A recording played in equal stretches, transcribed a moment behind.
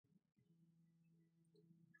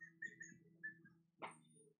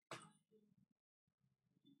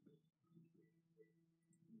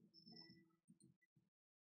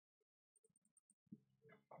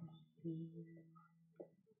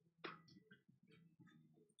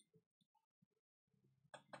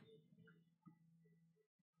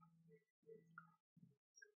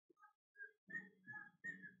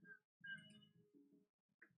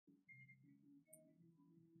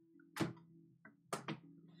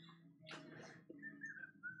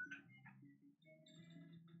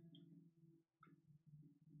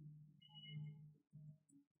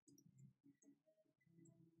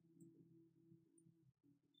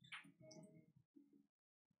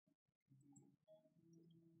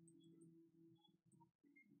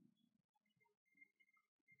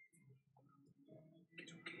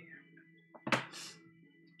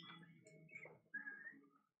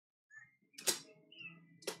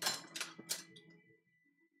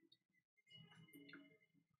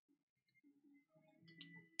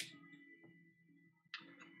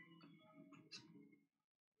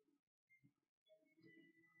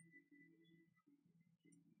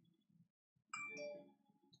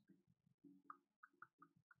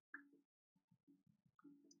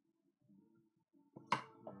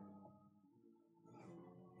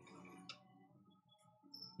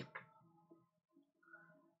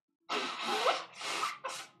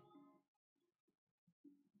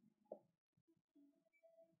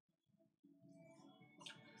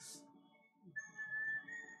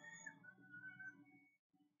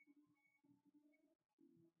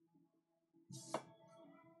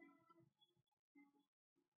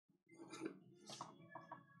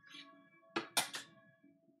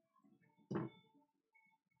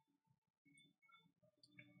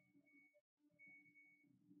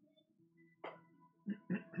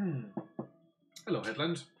Hello,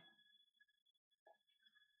 Headland.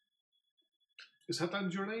 Is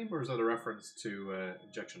Headland your name, or is that a reference to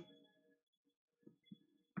injection?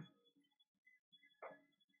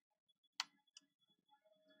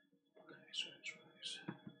 Right.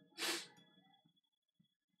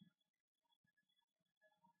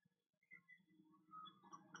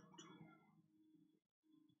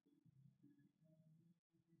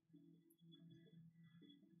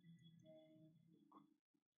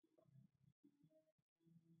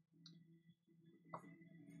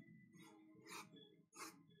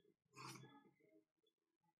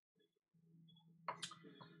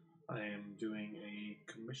 I am doing a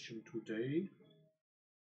commission today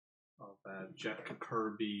of Jack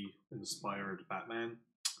Kirby inspired Batman.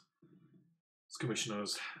 This commission I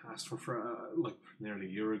was asked for like nearly a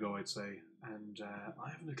year ago, I'd say, and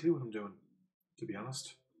I haven't a clue what I'm doing, to be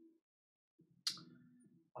honest.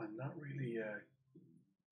 I'm not really a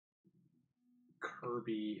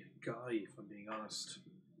Kirby guy, if I'm being honest.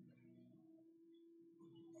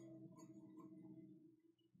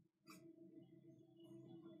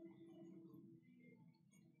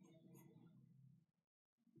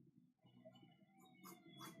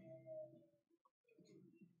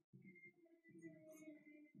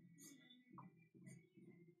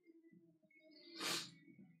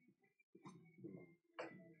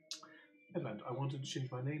 Headland. I wanted to change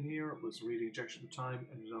my name here. It was reading injection at the time.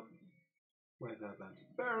 Ended up with Headland.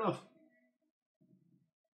 Fair enough.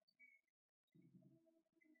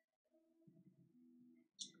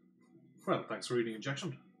 Well, thanks for reading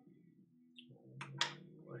injection.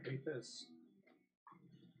 I hate this.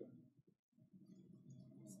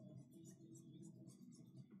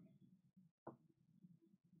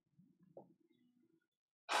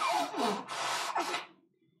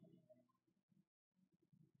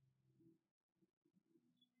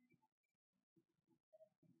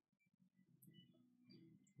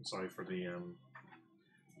 I'm sorry for the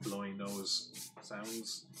blowing nose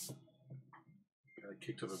sounds. I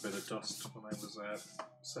kicked up a bit of dust when I was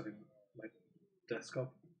setting my desk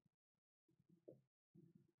up.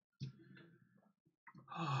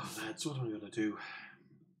 Oh, lads, what am I going to do?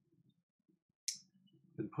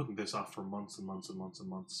 Been putting this off for months and months and months and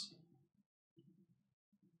months.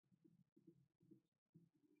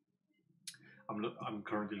 I'm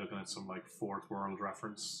currently looking at some like Fourth World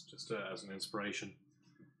reference just as an inspiration,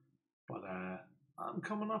 but I'm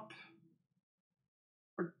coming up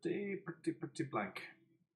pretty blank.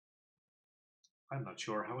 I'm not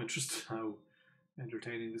sure how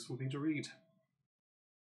entertaining this will be to read.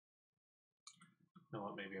 You know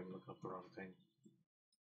what? Maybe I'm looking up the wrong thing.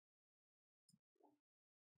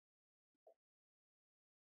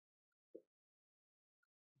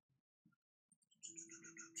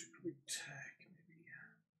 Tech, maybe.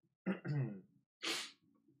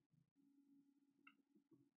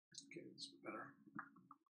 Okay, this will be better.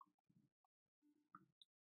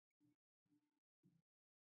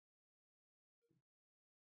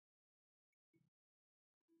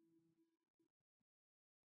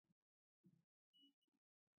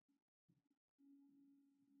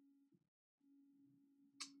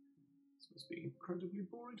 It's being incredibly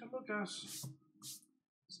boring to look at.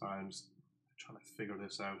 Sorry, I'm just trying to figure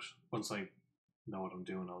this out. Once I know what I'm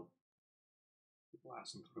doing, I'll keep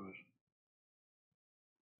blasting through it.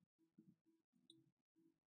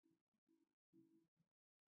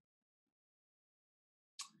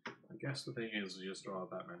 I guess the thing is, you just draw a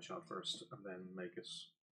Batman shot first and then make it.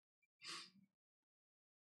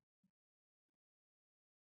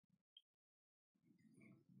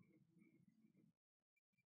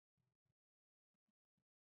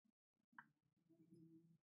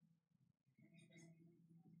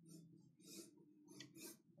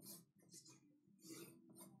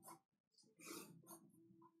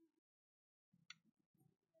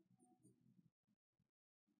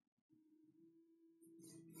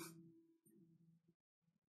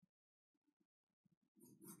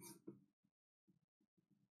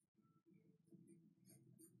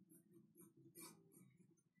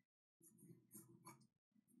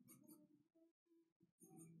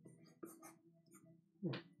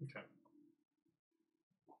 Okay.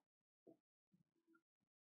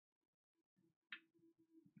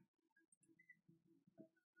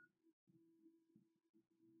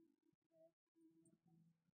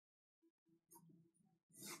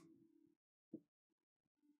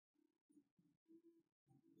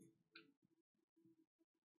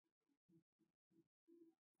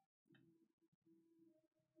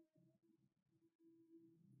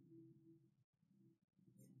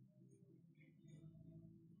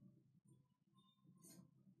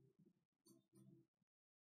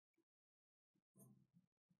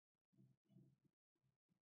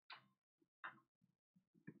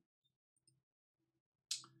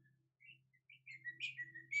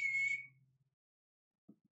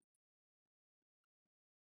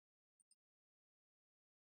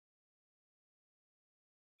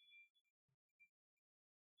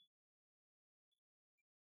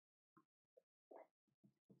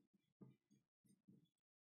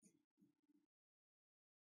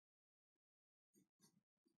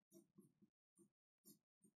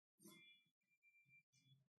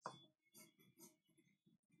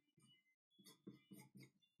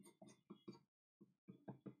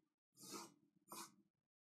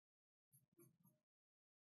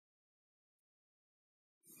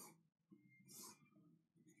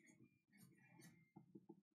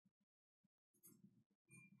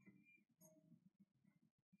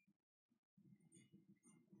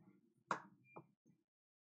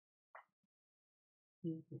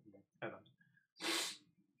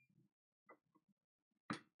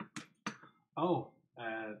 Oh,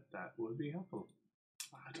 that would be helpful.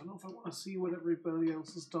 I don't know if I want to see what everybody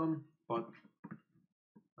else has done, but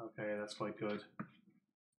okay, that's quite good.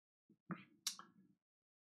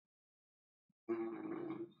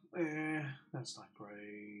 That's not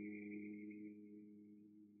great.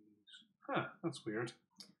 Huh, that's weird.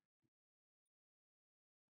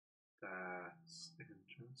 That's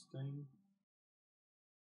interesting.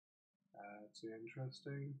 That's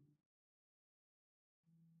interesting.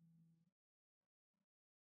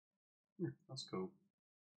 That's cool.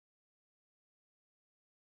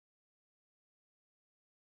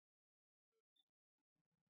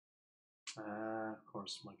 Of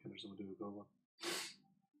course, my killer's gonna do a good one.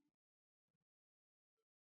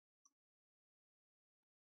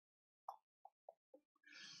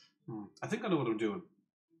 I think I know what I'm doing.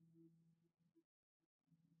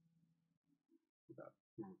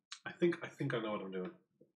 I think I know what I'm doing.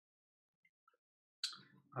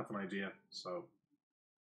 I have an idea, so.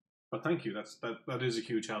 But thank you. That is a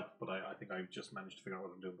huge help. But I think I just managed to figure out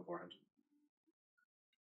what I'm doing beforehand.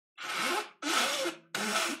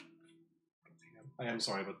 I am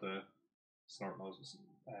sorry about the snort noises.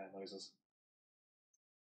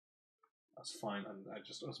 That's fine. And I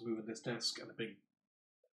was moving this desk, and a big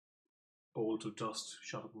bolt of dust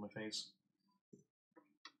shot up in my face.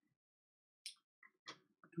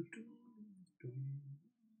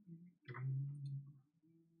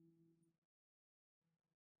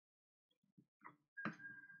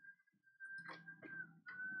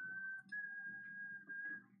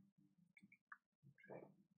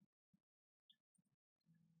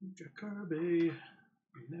 Jack Kirby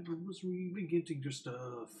never was really getting your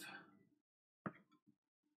stuff.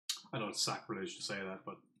 I know it's sacrilege to say that,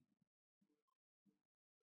 but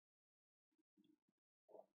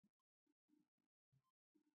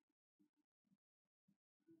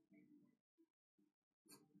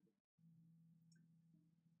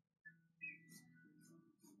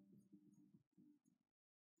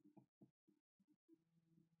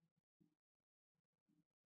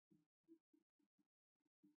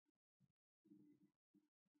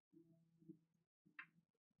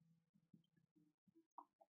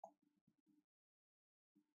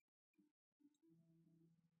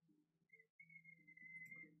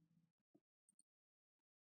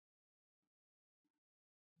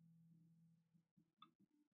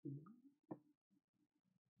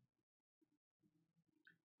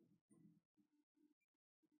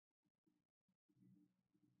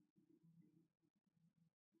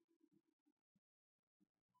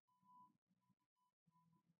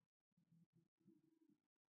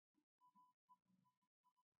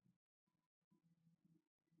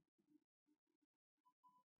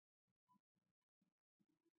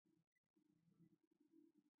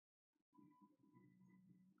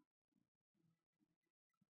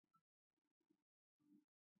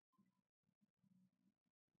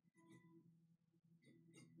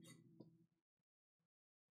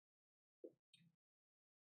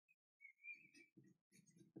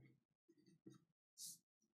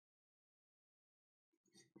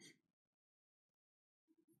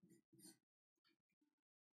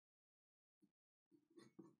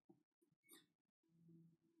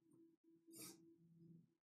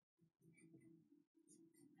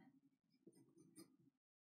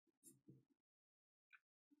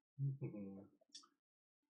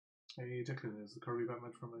Hey Declan, is the Kirby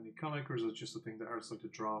Batman from any comic, or is it just a thing that artists like to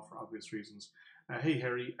draw for obvious reasons? Hey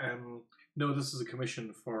Harry, no, this is a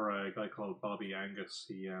commission for a guy called Bobby Angus.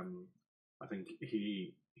 I think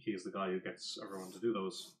he is the guy who gets everyone to do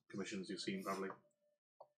those commissions you've seen probably.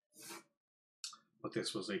 But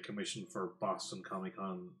this was a commission for Boston Comic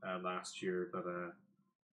Con last year that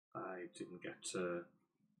I didn't get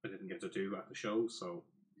to do at the show. So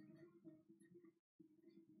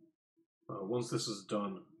once this is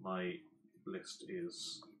done, my list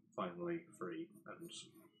is finally free, and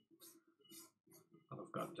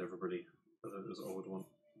I've gotten to everybody that it is owed one.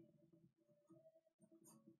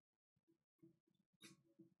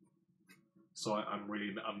 So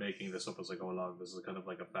I'm making this up as I go along. This is kind of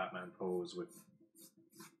like a Batman pose with.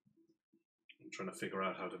 I'm trying to figure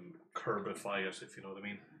out how to curbify it, if you know what I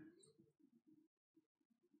mean.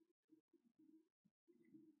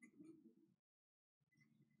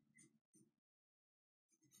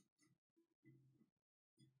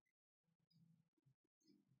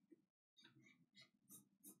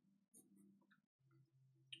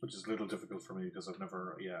 Which is a little difficult for me because I've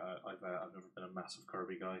never been a massive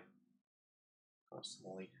Kirby guy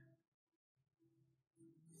personally.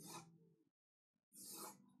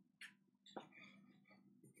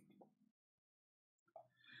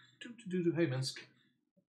 Hey Minsk,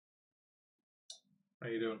 how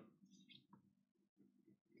you doing?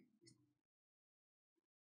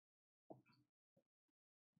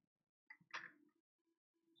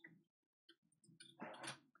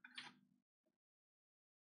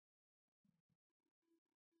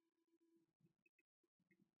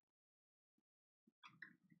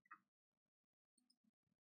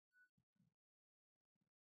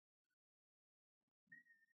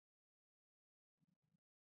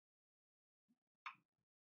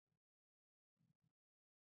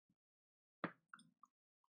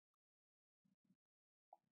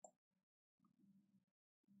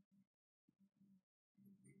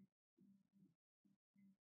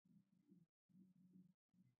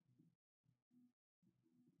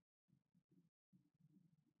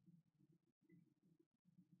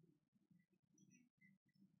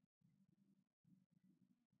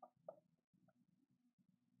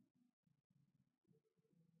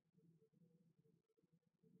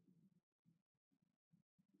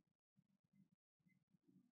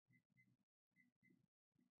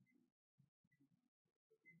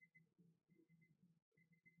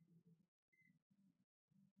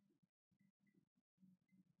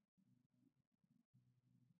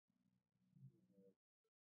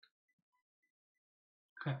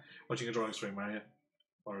 Watching a drawing stream, are you?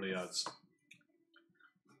 What are the odds?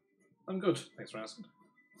 I'm good, thanks for asking.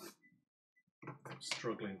 I'm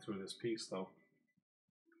struggling through this piece though.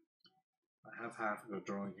 I have half a good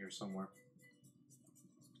drawing here somewhere.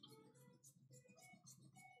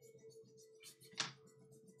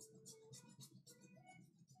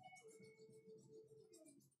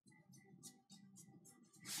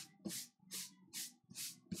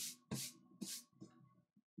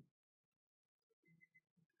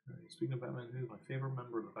 Speaking of Batman, who's my favorite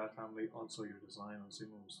member of the Bat family? Also, your design on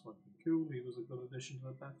Zemo was fucking cool. He was a good addition to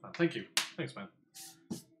the Bat fan. Thank you. Thanks, man.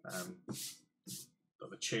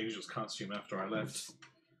 But changed his costume after I left.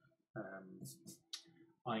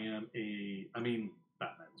 I mean,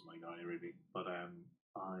 Batman's my guy, really. But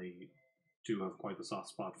I do have quite the soft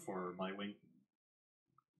spot for Nightwing.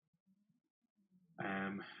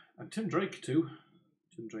 And Tim Drake, too.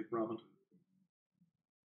 Tim Drake Robin.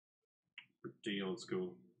 Pretty old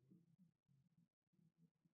school.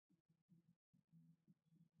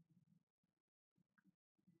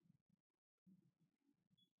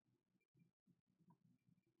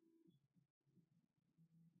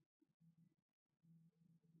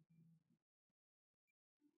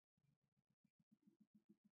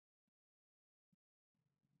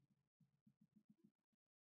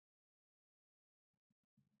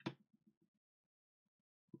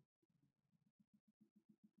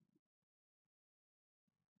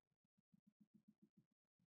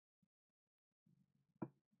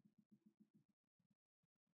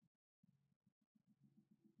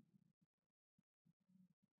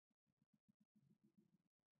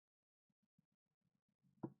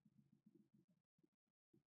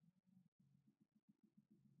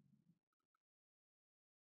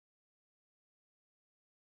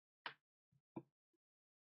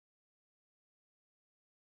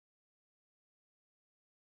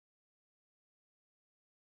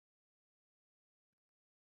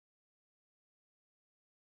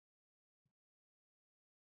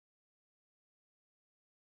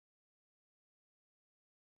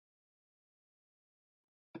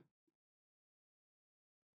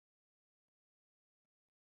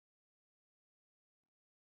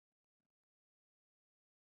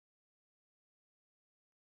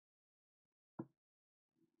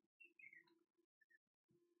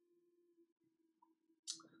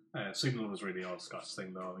 Signal was really all Scott's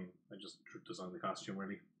thing, though. I mean, I just designed the costume,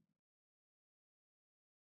 really.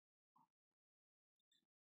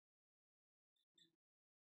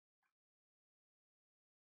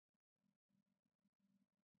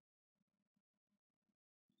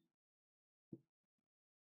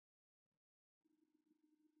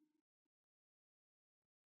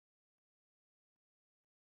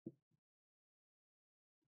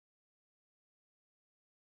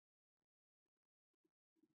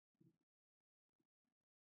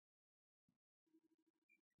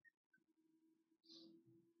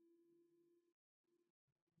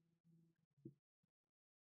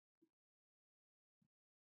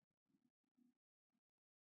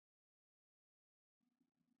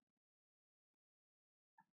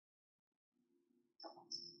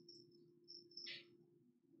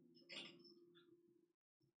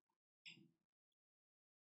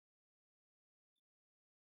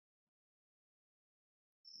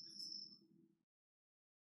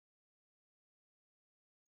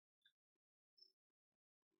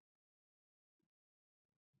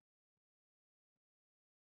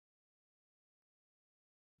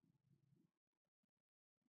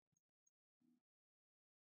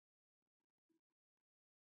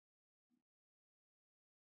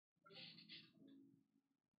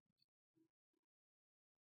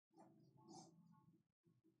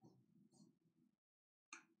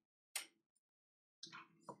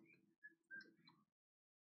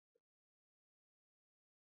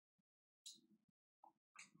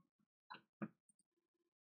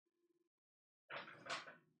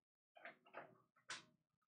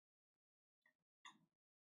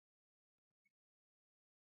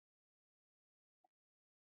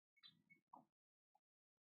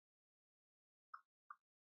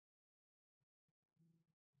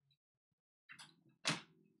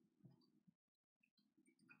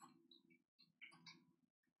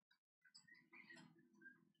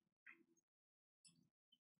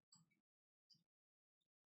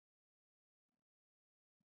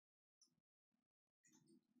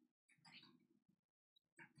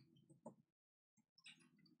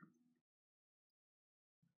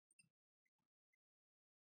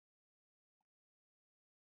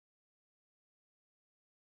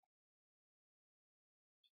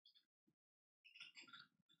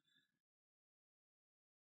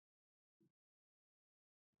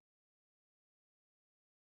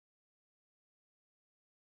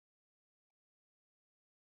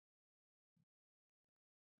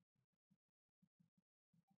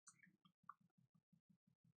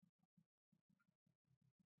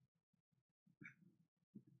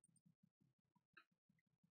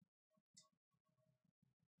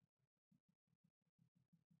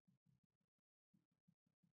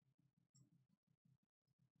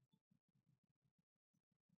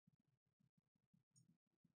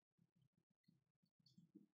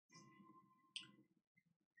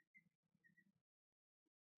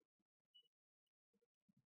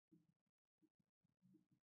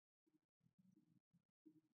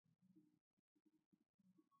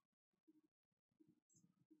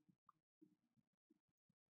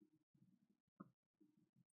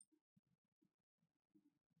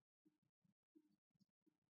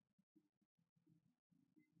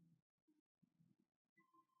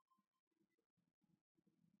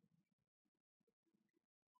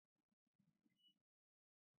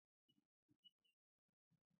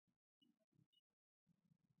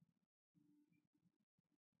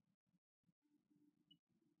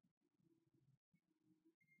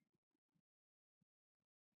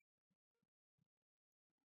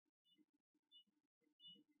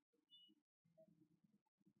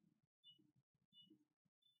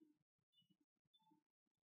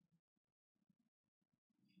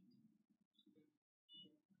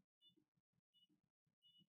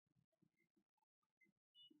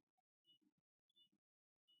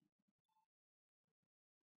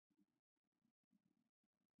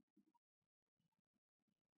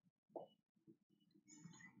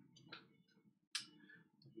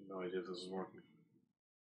 No idea if this is working.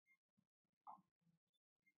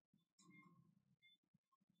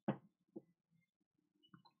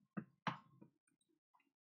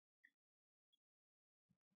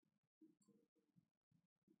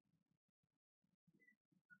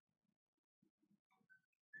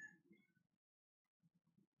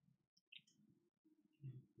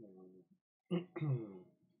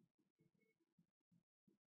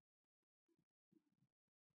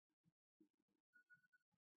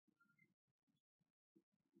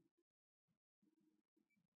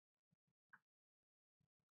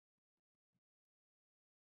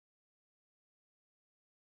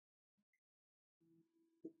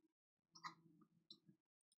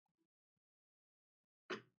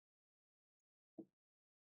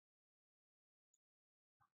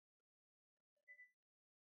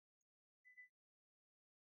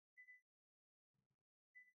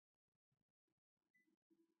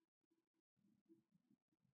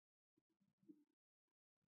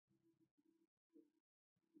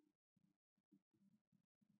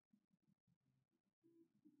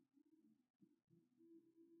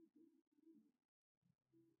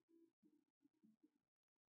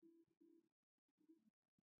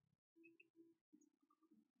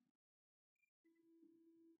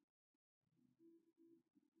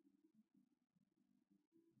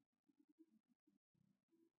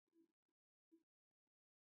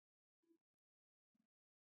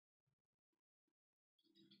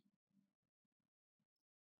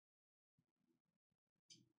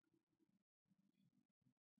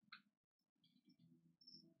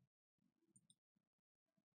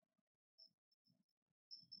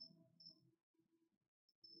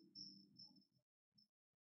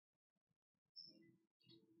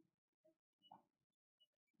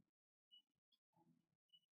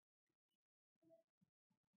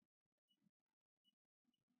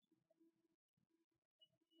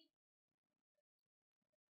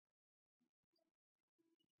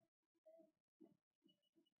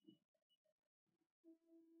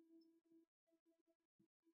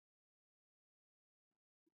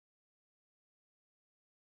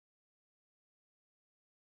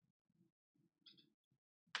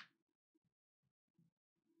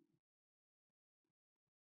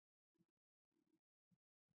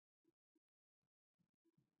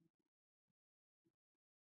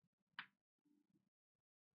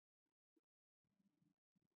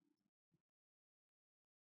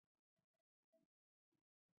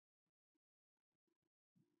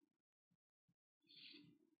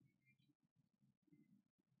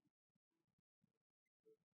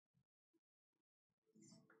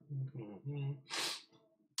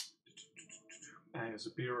 Is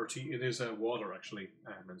it beer or tea? It is water, actually,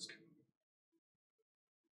 Minsk.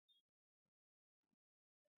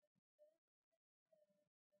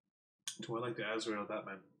 Do I like the Azrael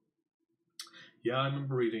Batman? Yeah, I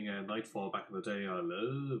remember reading Nightfall back in the day. I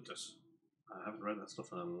loved it. I haven't read that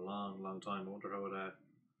stuff in a long, long time. I wonder how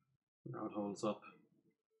it holds up.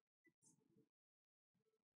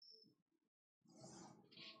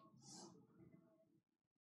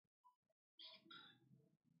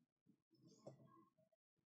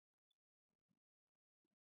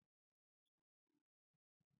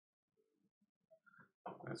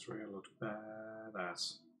 Azrael looked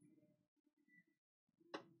badass.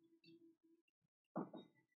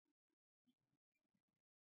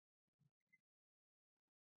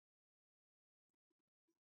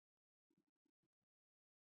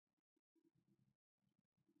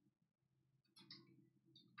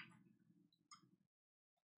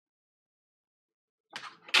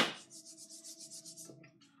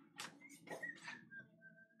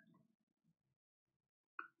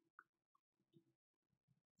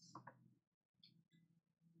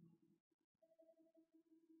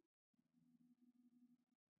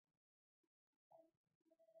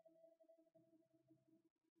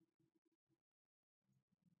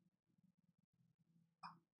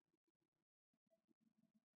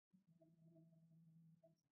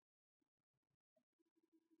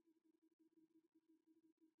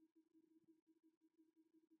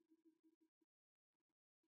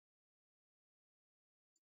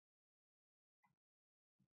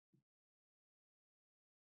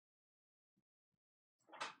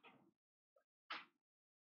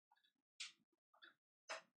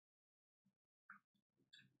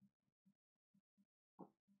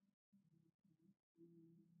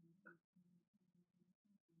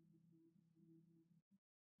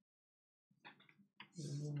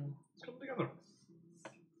 Let's come together.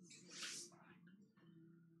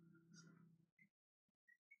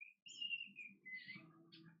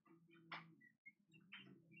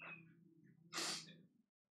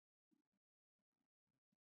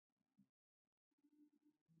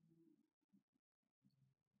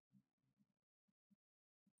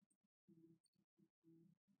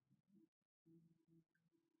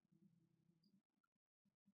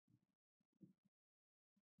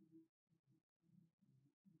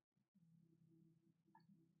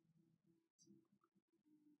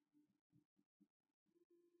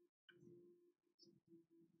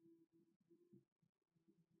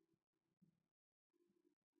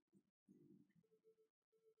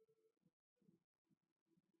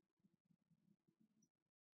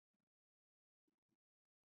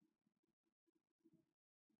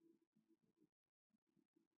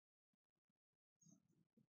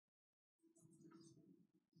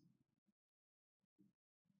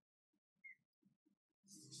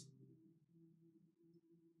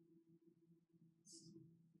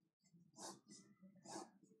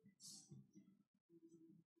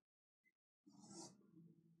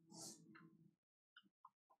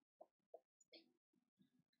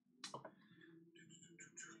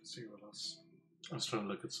 Let's see what else. I was trying to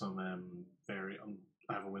look at some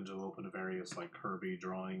I have a window open to various like Kirby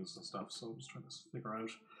drawings and stuff, so I'm just trying to figure out.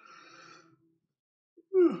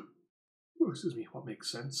 Oh, excuse me. What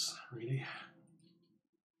makes sense, really?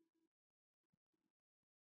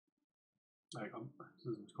 Like,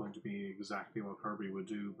 this isn't going to be exactly what Kirby would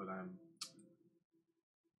do, but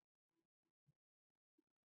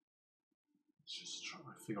just trying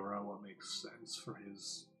to figure out what makes sense for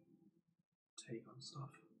his take on stuff.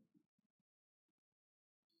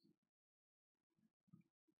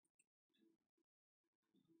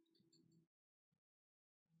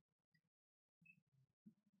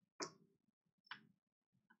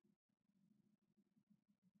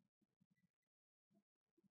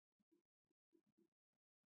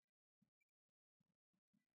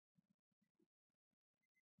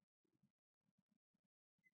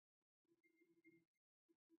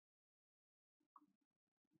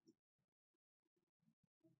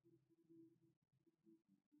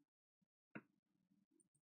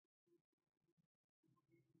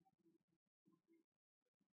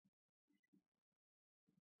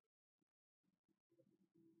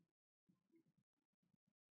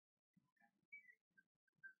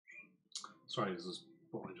 Sorry, this is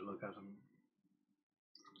boring to look at. I'm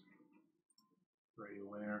very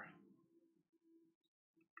aware.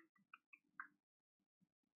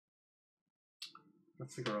 I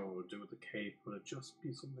figure out what I would do with the cape. Would it just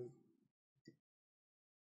be something?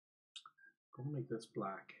 I'm gonna make this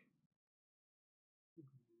black.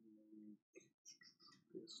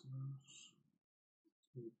 Make this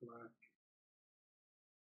black.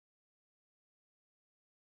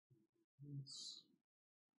 That's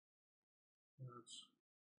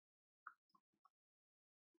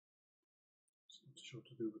something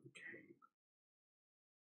to do with the cape.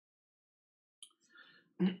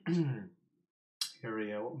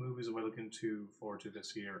 Harry, what movies am I looking forward to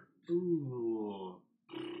this year? Ooh.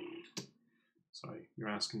 Sorry, you're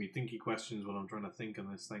asking me thinky questions while I'm trying to think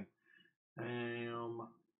on this thing.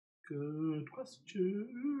 Good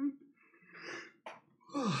question.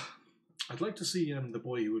 I'd like to see The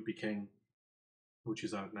Boy Who Would Be King, which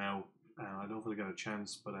is out now. I don't really got a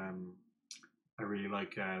chance, but I really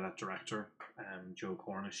like that director, Joe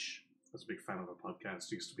Cornish. I was a big fan of a podcast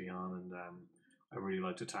he used to be on, and I really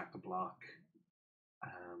liked Attack the Block.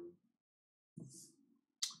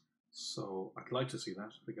 So I'd like to see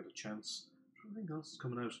that if I get a chance. I don't think else is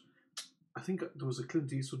coming out. I think there was a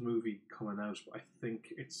Clint Eastwood movie coming out, but I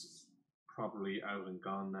think it's probably out and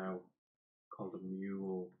gone now, called The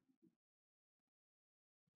Mule.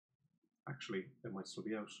 Actually, it might still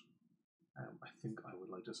be out. I think I would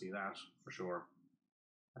like to see that for sure,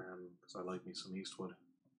 because I like me some Eastwood.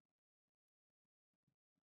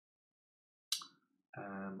 I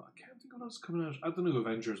can't think of what else is coming out. The new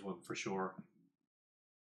Avengers one for sure.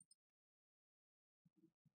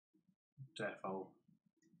 Defo.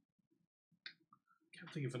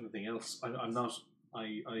 Can't think of anything else. I'm not.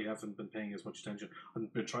 I haven't been paying as much attention.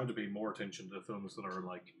 I've been trying to pay more attention to the films that are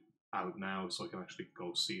like out now, so I can actually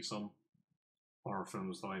go see some horror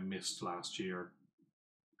films that I missed last year,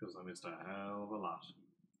 because I missed a hell of a lot.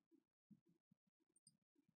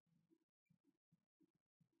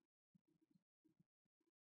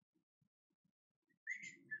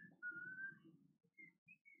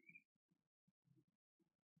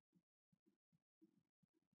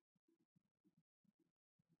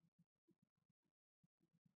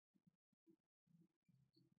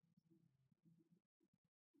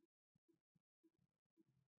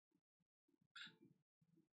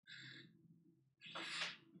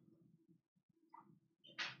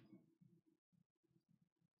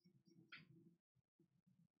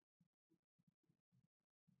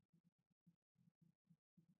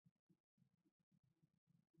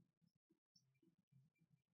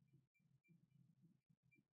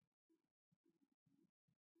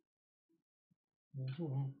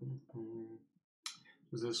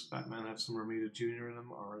 Does this Batman have some Romita Jr. in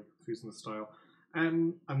him? Alright, confusing the style.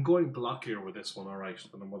 I'm going blockier with this one, alright,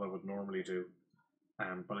 than what I would normally do.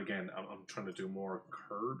 But again, I'm trying to do more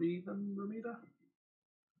Kirby than Romita.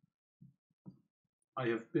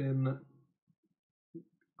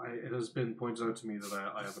 It has been pointed out to me that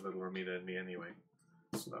I have a little Romita in me anyway,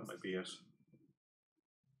 so that might be it.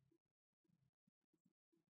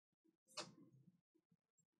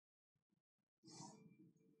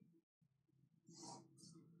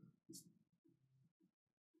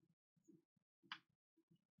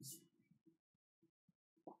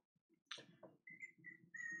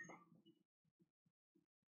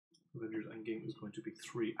 Avengers Endgame is going to be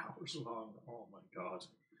 3 hours long. Oh my god.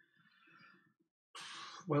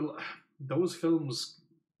 Well, those films,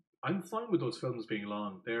 I'm fine with those films being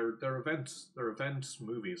long. They're event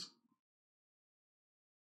movies.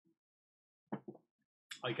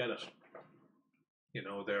 I get it. You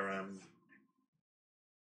know, they're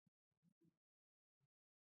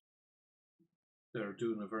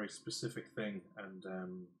doing a very specific thing, and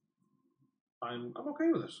I'm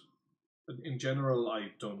okay with it. In general,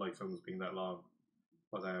 I don't like films being that long,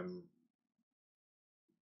 but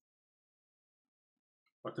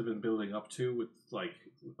what they've been building up to with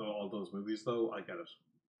all those movies, though, I get it.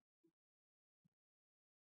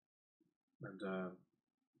 And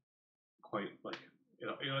quite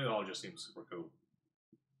it all just seems super cool.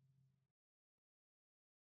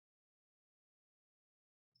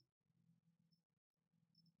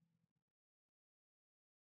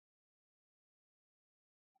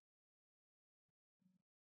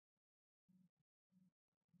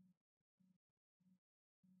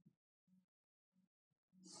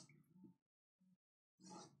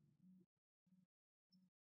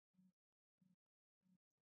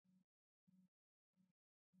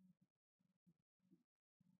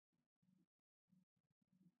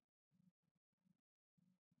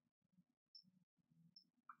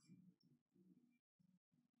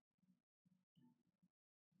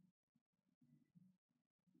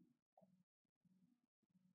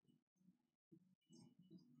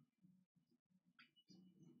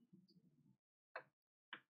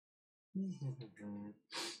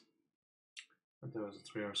 And there was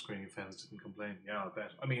a 3-hour screening, fans didn't complain. Yeah, I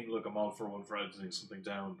bet. I mean, look, I'm all for one for editing something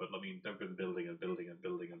down, but I mean, they've been building and building and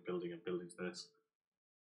building and building and building to this.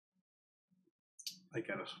 I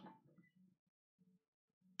get it.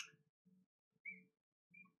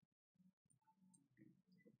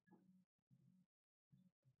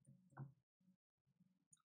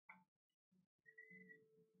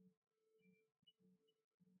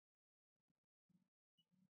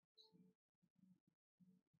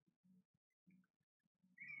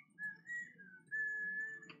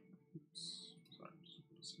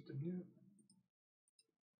 Yeah.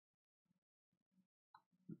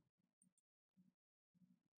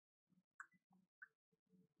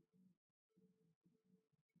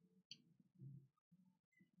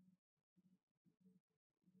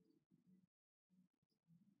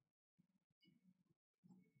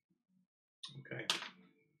 Okay.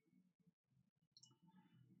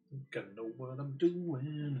 Gotta know what I'm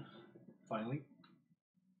doing. Finally.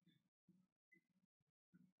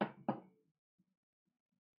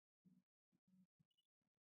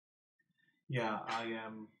 Yeah, I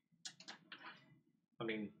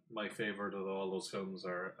mean, my favorite of all those films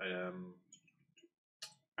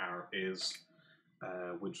is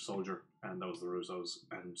Winter Soldier, and that was the Russos,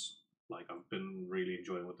 and like I've been really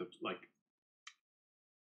enjoying with it. Like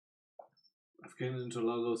I've gotten into a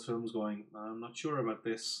lot of those films going, I'm not sure about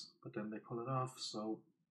this, but then they pull it off. So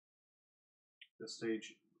at this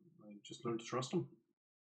stage, I just learned to trust them.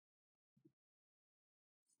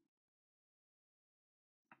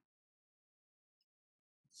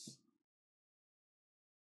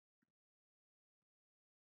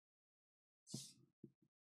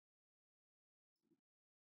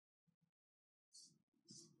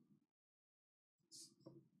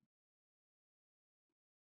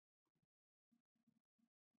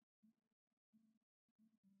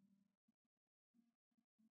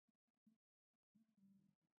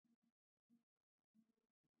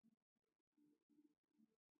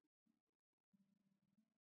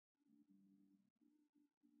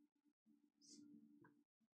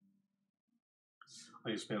 I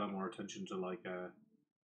used to pay a lot more attention to like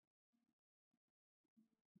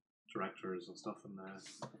directors and stuff, and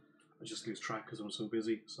I just lose track because I'm so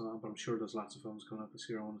busy. So, but I'm sure there's lots of films coming out this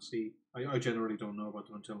year I want to see. I generally don't know about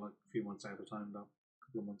them until like a few months out of time, though. A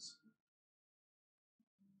couple of months.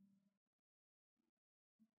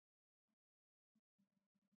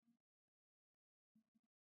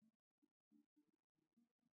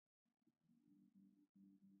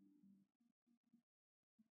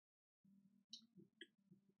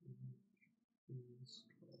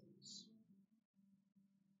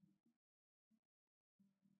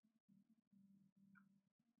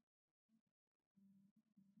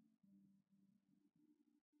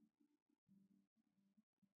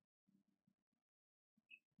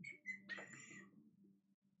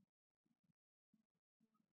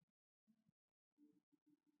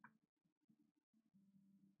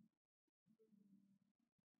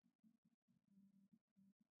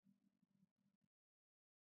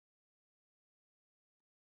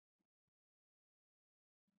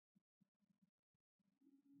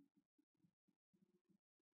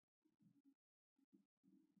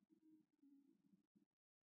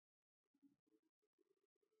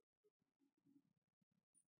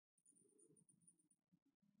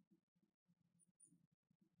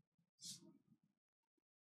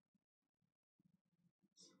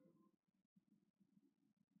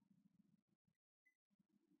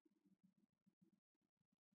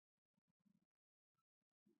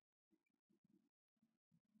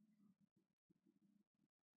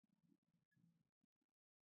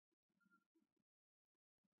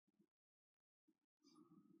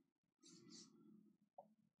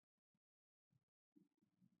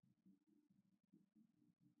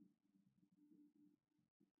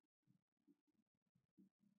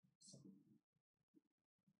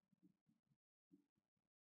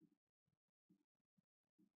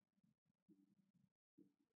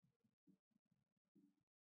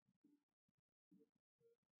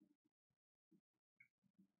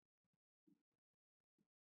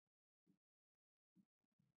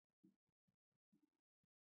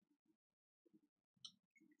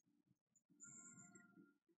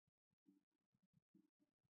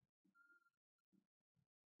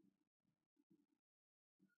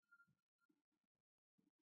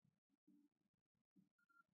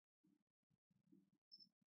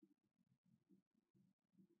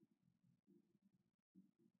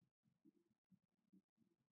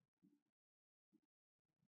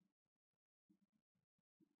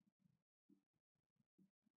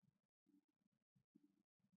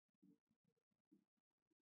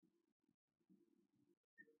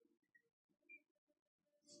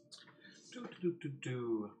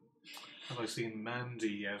 Have I seen Mandy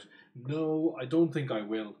yet? No, I don't think I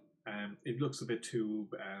will. It looks a bit too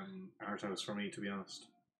art house for me, to be honest.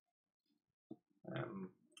 Um,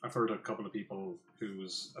 I've heard a couple of people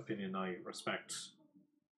whose opinion I respect.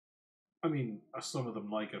 I mean, some of them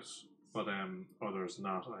like it, but others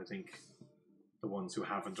not. I think the ones who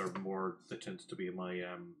haven't are more. They tend to be my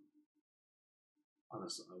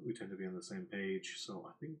honest. We tend to be on the same page, so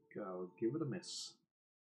I think I'll give it a miss.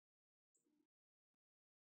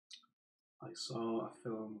 I saw a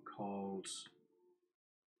film called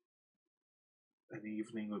An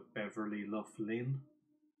Evening with Beverly Loughlin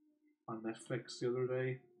on Netflix the other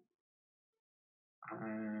day,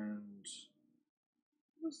 and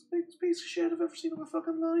it was the biggest piece of shit I've ever seen in my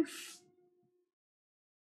fucking life.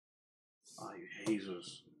 I hated it.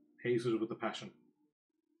 Hated it with a passion.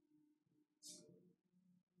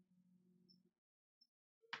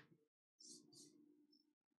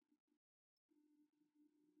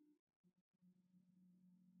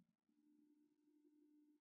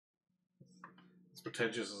 As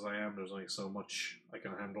pretentious as I am, there's only so much I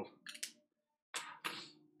can handle.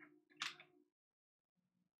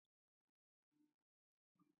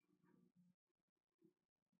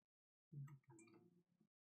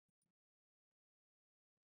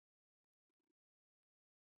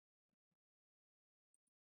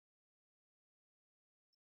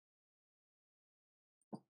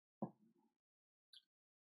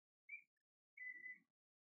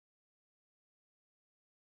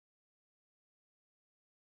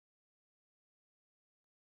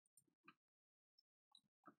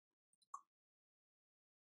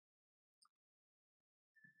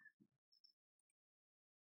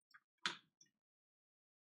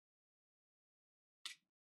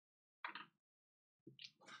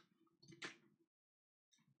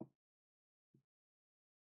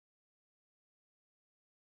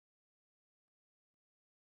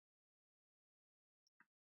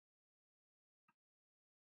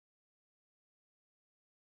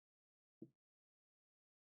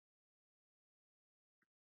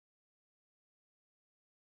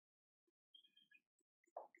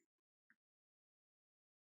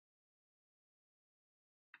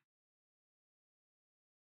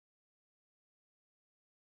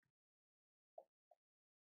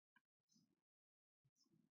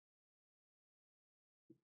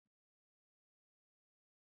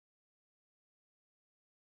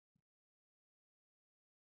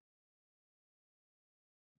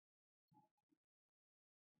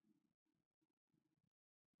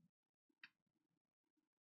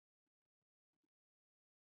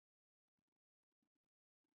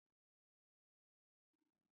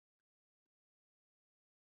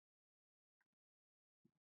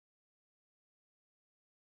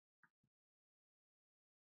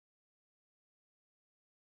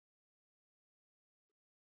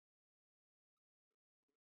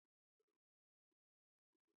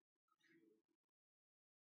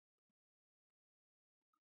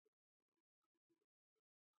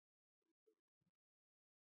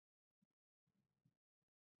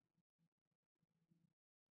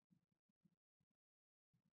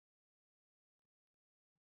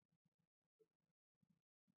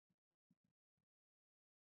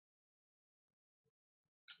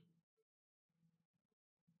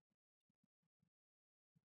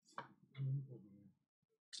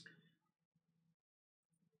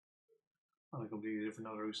 On a completely different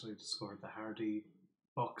note, I recently discovered the Hardy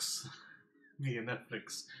box via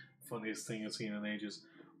Netflix. Funniest thing I've seen in ages.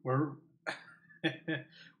 Where, where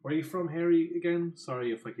are you from, Harry, again?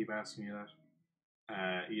 Sorry if I keep asking you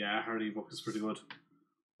that. Yeah, Hardy book is pretty good.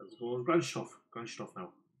 Let's go grand stuff. Grand stuff now.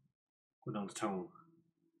 Go down to town.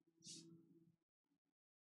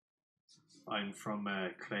 I'm from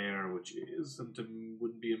Clare, which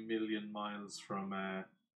wouldn't be a million miles from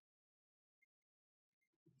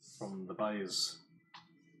the Bays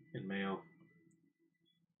in Mayo.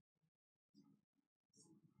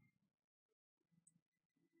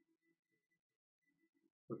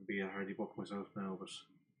 Wouldn't be a Hardy book myself now, but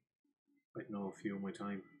I'd know a few in my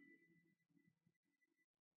time.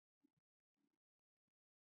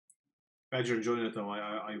 Glad you're enjoying it though.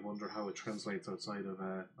 I wonder how it translates outside of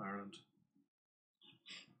Ireland.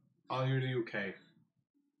 Oh, you're the UK.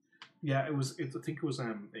 Yeah, it was. I think it was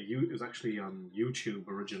it was actually on YouTube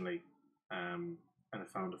originally, and it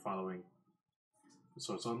found a following.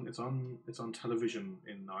 So it's on television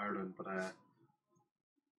in Ireland, but I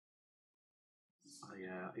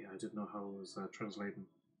didn't know how it was translating.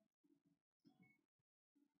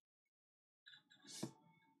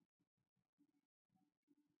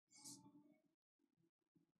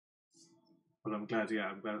 But I'm glad.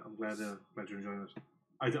 Yeah, glad you're enjoying it.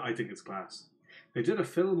 I think it's class. They did a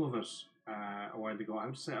film of it a while ago. I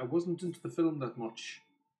would say I wasn't into the film that much.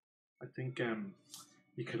 I think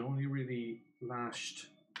you can only really last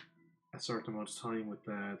a certain amount of time with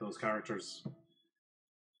those characters.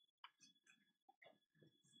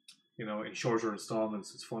 You know, in shorter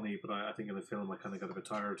installments, it's funny, but I think in the film I kind of got a bit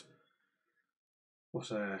tired.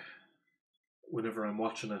 But whenever I'm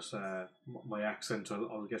watching it, my accent,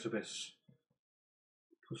 I'll get a bit,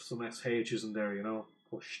 put some SHs in there, you know,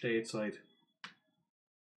 push stateside.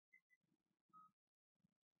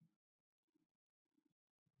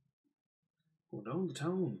 Go down the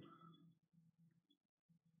town.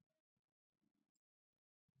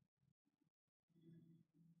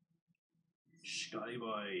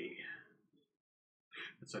 Skyboy.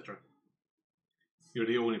 Etc. You're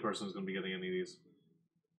the only person who's going to be getting any of these.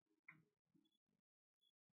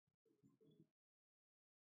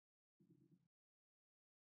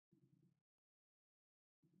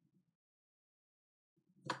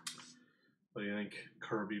 What do you think?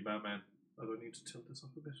 Kirby, Batman. I don't need to tilt this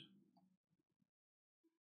up a bit.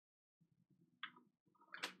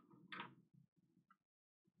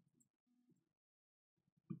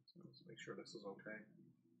 So let's make sure this is okay.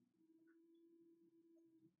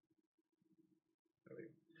 There we go.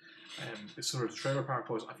 It's sort of Trailer Park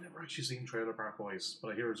Boys. I've never actually seen Trailer Park Boys,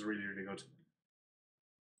 but I hear it's really, really good.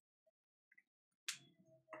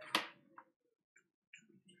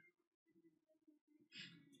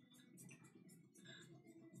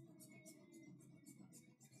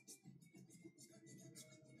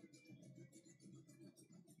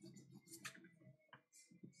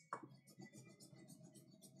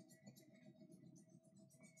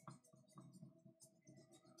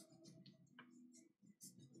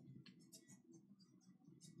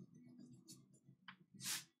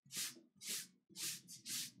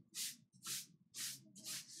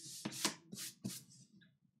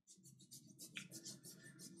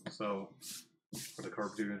 So, for the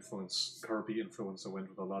Kirby influence, I went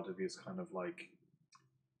with a lot of these kind of like,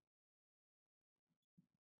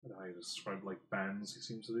 how you describe, like bands he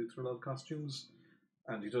seems to do through a lot of costumes.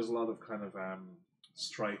 And he does a lot of kind of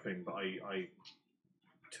striping, but I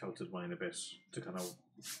tilted mine a bit to kind of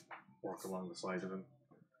work along the side of him.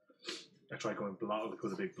 I tried going block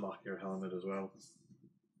with a big block ear helmet as well.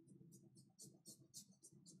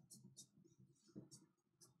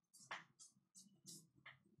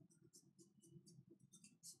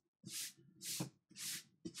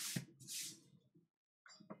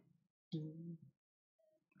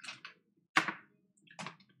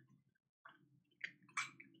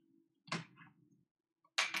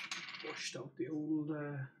 Washed out the old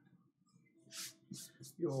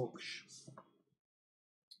Yorkshire.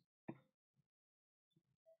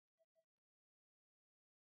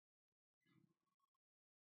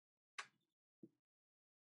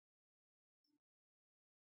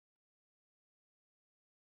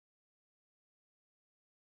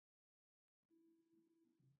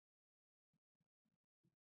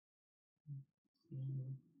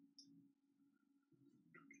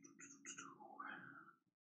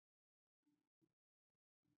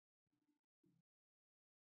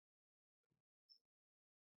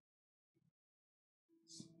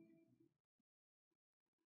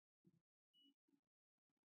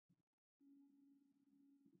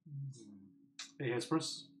 Hey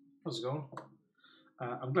Hesperus, how's it going?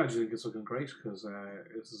 I'm glad you think it's looking great because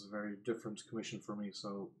this is a very different commission for me,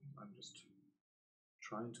 so I'm just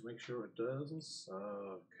trying to make sure it doesn't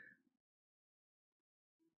suck.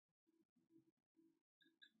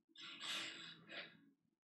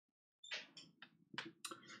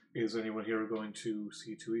 Is anyone here going to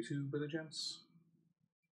C2E2 by the gents?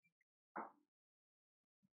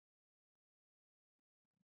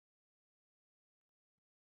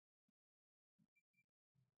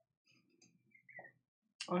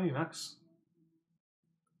 Oh, hey Max.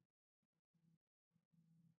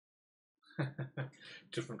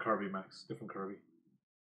 Different Kirby, Max. Different Kirby.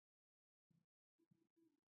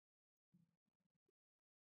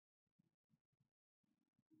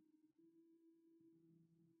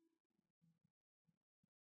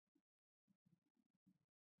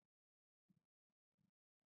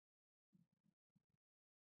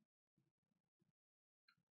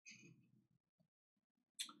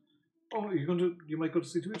 Oh, you might go to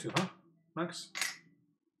C2E2, huh, Max?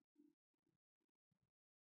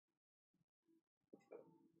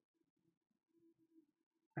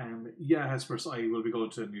 Yeah, Hesperus, I will be going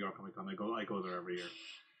to New York Comic Con. I go there every year.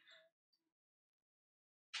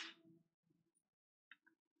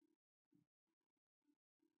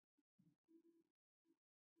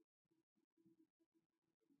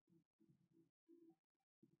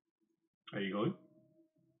 Are you going?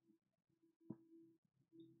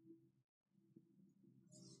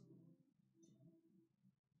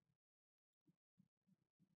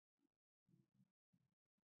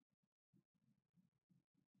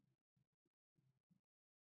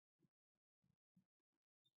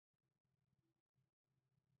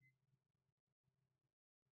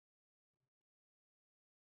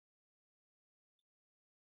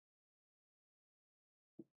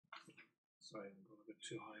 Sorry, I'm going a bit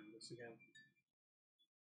too high with this again.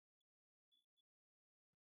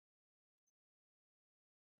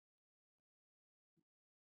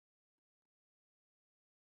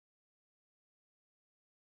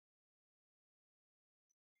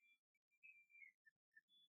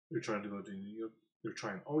 You're trying to go to you're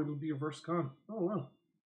trying. Oh, it'll be your first con. Oh wow.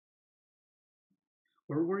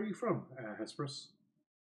 Where are you from, Hesperus?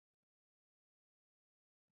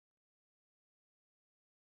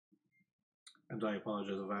 And I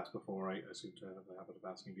apologize, I've asked before. I seem to have a habit of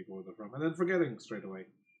asking people where they're from and then forgetting straight away.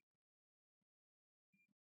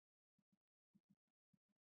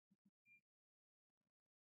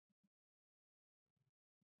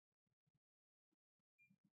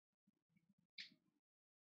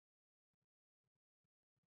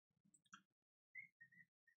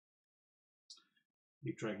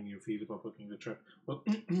 Keep dragging your feet about booking the trip. Well,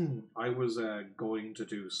 I was going to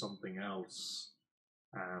do something else.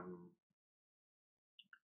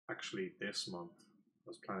 Actually, this month. I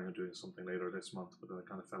was planning on doing something later this month, but then it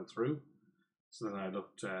kind of fell through. So then I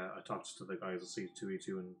looked. I talked to the guys at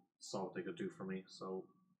C2E2 and saw what they could do for me. So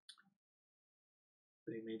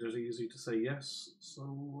they made it easy to say yes.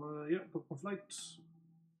 So yeah, booked my flight,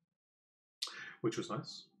 which was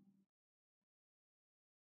nice.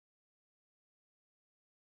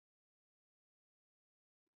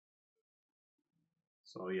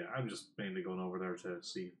 So yeah, I'm just mainly going over there to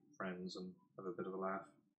see friends and have a bit of a laugh.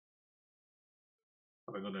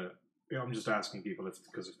 I'm just asking people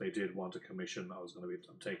because if they did want a commission,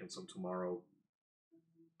 I'm taking some tomorrow.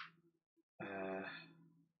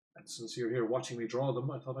 And since you're here watching me draw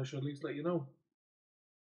them, I thought I should at least let you know.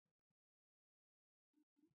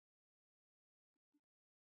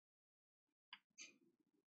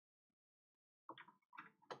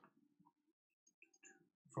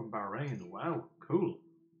 From Bahrain, wow, cool.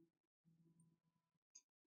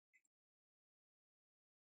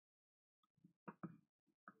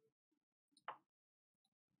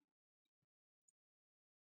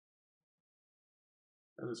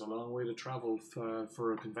 That is a long way to travel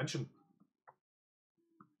for a convention.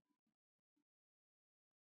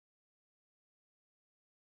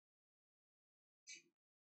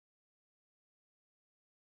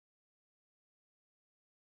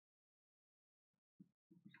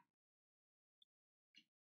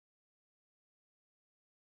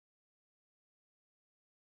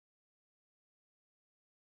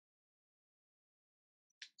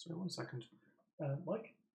 Sorry, 1 second.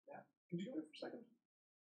 Mike? Yeah. Can you go away for a second?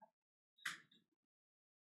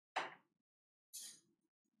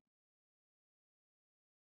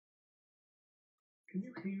 Can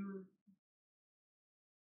you hear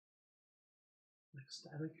like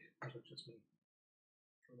static? Or is it just me?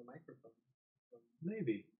 From the microphone.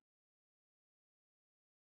 Maybe.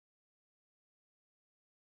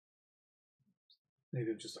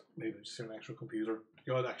 Maybe I'm just an actual computer.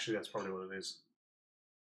 You know what, actually that's probably what it is.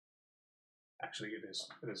 Actually it is.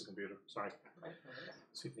 It is a computer. Sorry.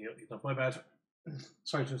 See, not my bad.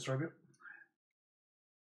 Sorry to disturb you.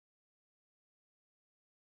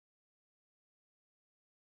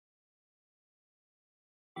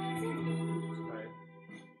 Right.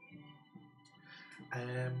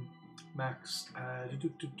 Max,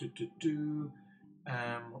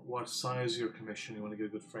 what size your commission? You want to get a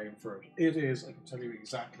good frame for it? It is, I can tell you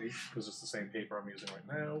exactly, because it's the same paper I'm using right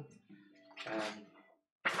now.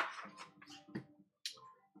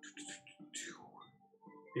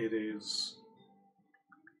 It is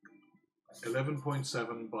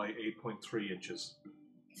 11.7 by 8.3 inches.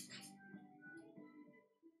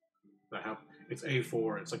 It's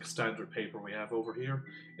A4, it's like a standard paper we have over here.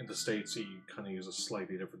 In the States, you kind of use a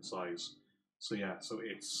slightly different size. So yeah, so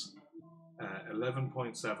it's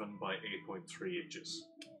 11.7 by 8.3 inches,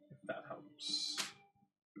 if that helps.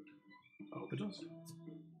 I hope it does.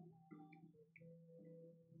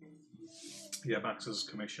 Yeah, Max's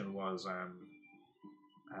commission was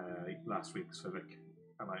last week, Civic,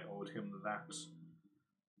 and I owed him that.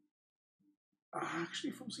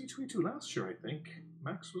 Actually, from C2E2 last year, I think.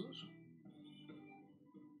 Max, was it?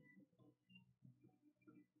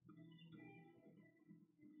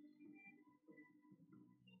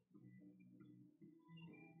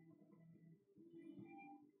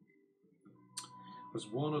 There's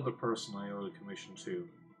one other person I owed a commission to,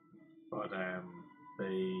 but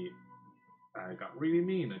they got really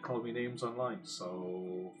mean and called me names online,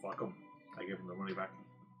 so fuck them. I gave them the money back.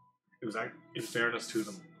 It was in fairness to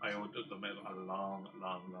them, I owed them a long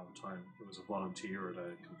time. It was a volunteer at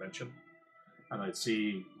a convention, and I'd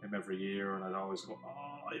see him every year, and I'd always go,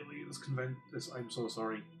 "Oh, I owe you this convention. I'm so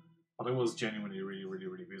sorry," but I was genuinely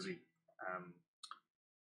really busy.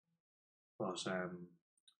 But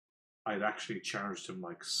I'd actually charged him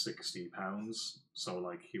like £60, so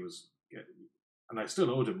like he was and I still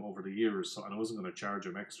owed him over the years, so and I wasn't going to charge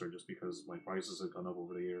him extra just because my prices had gone up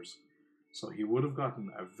over the years. So he would have gotten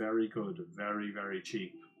a very good, very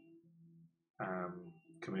cheap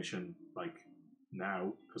commission, like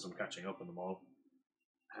now because I'm catching up on them all.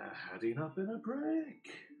 Had he not been a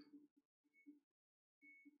break?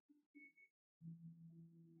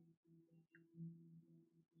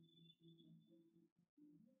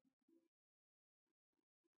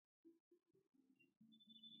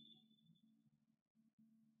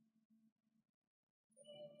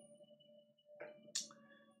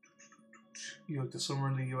 You have the summer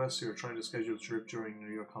in the US, so you're trying to schedule a trip during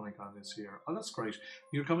New York Comic Con this year. Oh, that's great.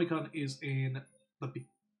 New York Comic Con is in the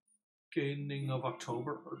beginning of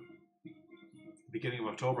October, or beginning of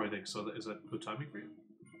October, I think. So, is that good timing for you?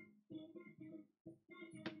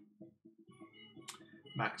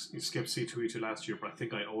 Max, you skipped C2E2 last year, but I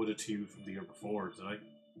think I owed it to you from the year before, did I?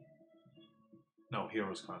 No,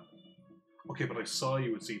 Heroes Con. Okay, but I saw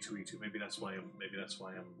you at C2E2. Maybe that's why I'm.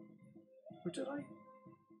 Or did I?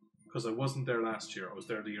 Because I wasn't there last year. I was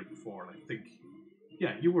there the year before, and I think,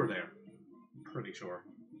 yeah, you were there. Pretty sure.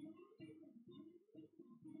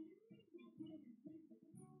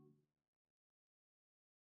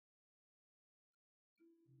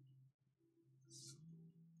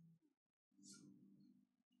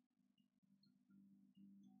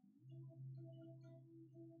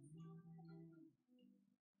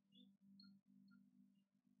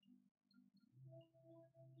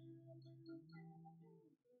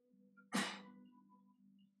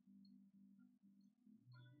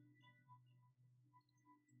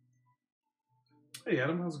 Hey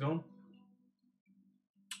Adam, how's it going?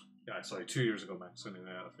 Yeah, sorry, 2 years ago, Max. Anyway,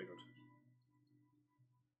 I figured.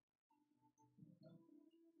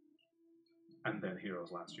 And then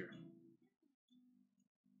Heroes last year.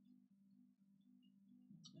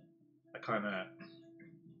 I kind of,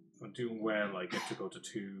 if I'm doing well, I get to go to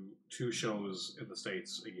two shows in the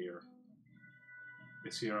States a year.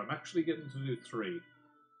 This year, I'm actually getting to do 3.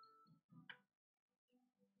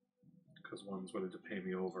 Because one's willing to pay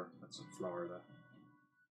me over. That's in Florida.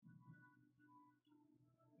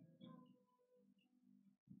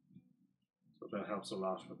 So that helps a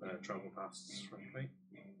lot with travel costs, frankly.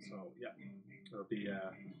 So, yeah. There'll be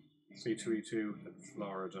C2E2 in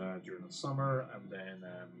Florida during the summer, and then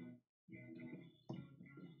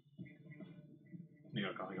New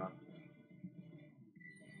York Comic Con.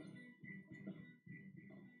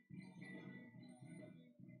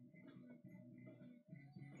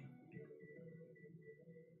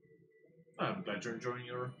 I'm glad you're enjoying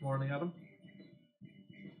your morning, Adam.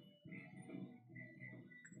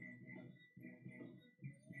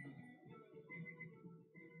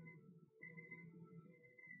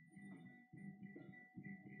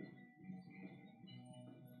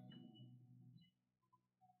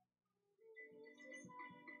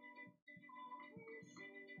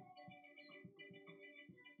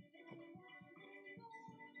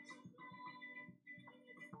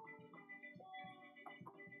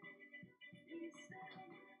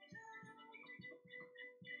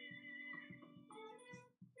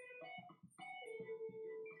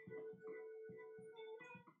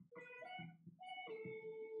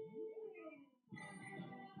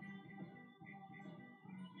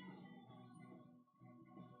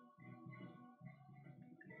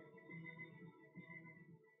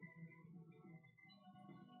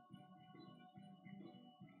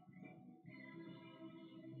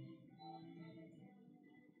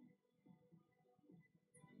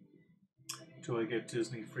 Do I get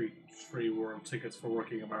Disney free world tickets for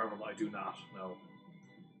working at Marvel? I do not. No.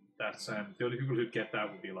 That's the only people who'd get that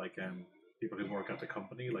would be like people who work at the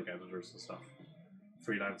company, like editors and stuff.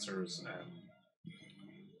 Freelancers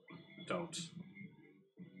don't.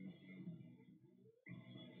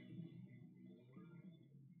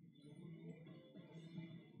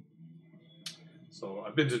 So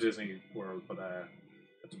I've been to Disney World, but I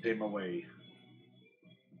had to pay my way.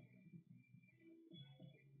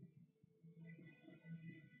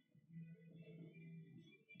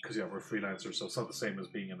 Because yeah, we're freelancers, so it's not the same as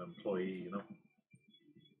being an employee, you know.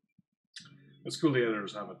 It's cool the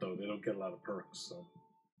editors have it though; they don't get a lot of perks. So.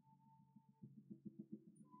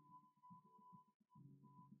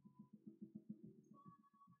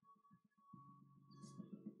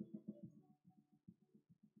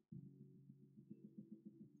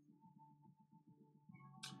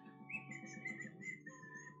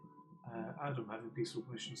 Adam having a peaceful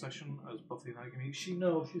permission session as Buffy and Agony.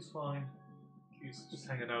 She's fine. She's just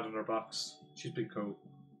hanging out in her box. She's been cool.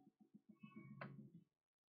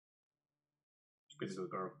 She's a busy little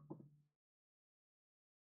girl.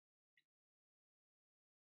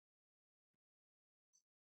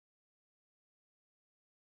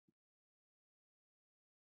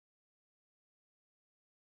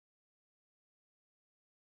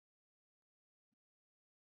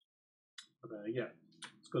 But yeah,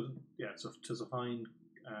 it's good. Yeah, it's a fine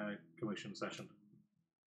commission session.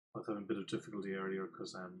 I was having a bit of difficulty earlier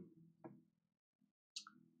because I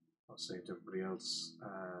was saying to everybody else,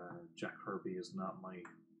 Jack Kirby is not my.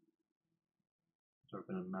 I've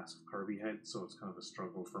been a massive Kirby head, so it's kind of a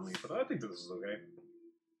struggle for me. But I think this is okay.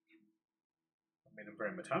 I made him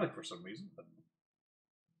very metallic for some reason, but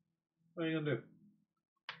what are you gonna do?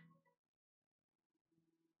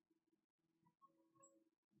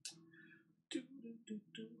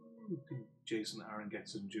 Jason Aaron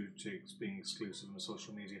gets in due to being exclusive in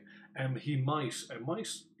social media. He might.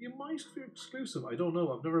 You might be exclusive. I don't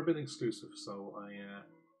know. I've never been exclusive, so I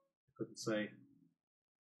couldn't say.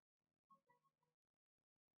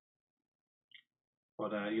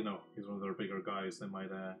 But you know, he's one of their bigger guys. They might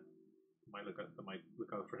look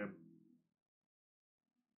out for him.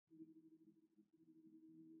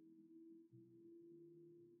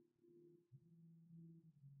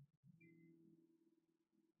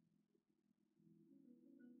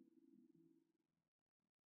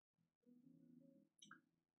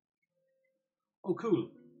 Oh, cool.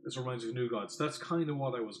 This reminds me of New Gods. That's kind of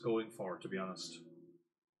what I was going for, to be honest.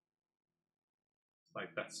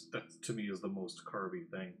 Like, that to me is the most Kirby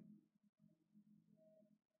thing.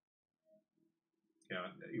 Yeah,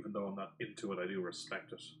 even though I'm not into it, I do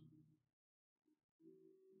respect it.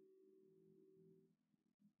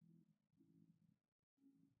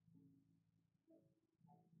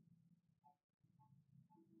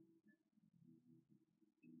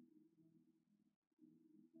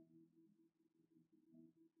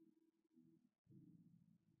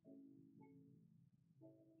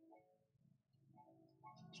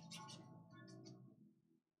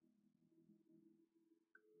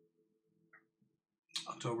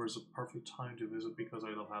 October is a perfect time to visit because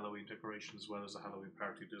I love Halloween decorations as well as the Halloween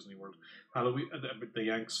party at Disney World. Halloween, the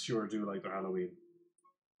Yanks sure do like their Halloween,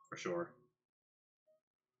 for sure.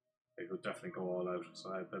 They could definitely go all out, so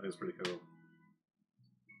that is pretty cool.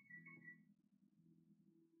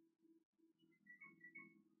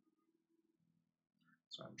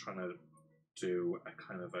 So I'm trying to do a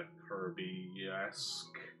kind of a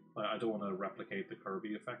Kirby-esque. I don't want to replicate the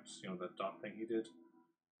Kirby effect, you know, that dot thing he did.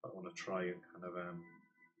 I want to try and kind of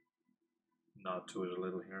nod to it a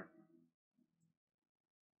little here.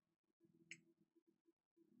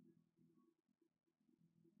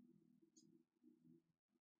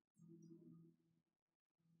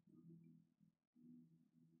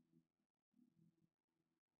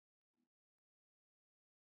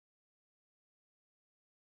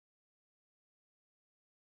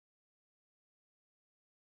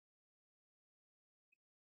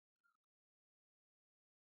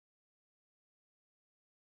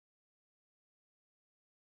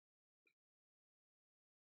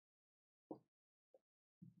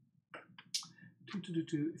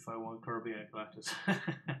 If I want Kirby, I Galactus.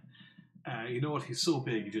 You know what? He's so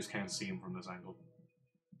big, you just can't see him from this angle.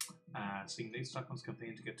 Seeing Nate Stockman's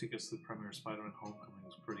campaign to get tickets to the premiere Spider-Man Homecoming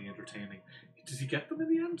was pretty entertaining. Did he get them in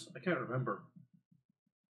the end? I can't remember.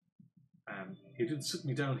 He did sit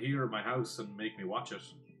me down here at my house and make me watch it,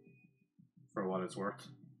 for what it's worth.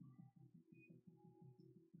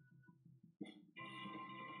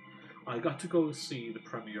 I got to go see the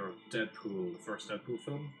premiere of Deadpool, the first Deadpool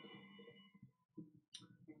film.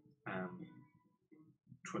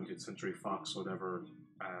 20th Century Fox, whatever,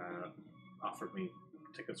 offered me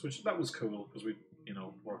tickets, which that was cool because we, you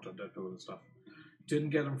know, worked on Deadpool and stuff.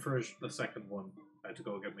 Didn't get them for the second one. I had to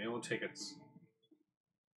go get my own tickets,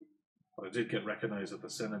 but I did get recognized at the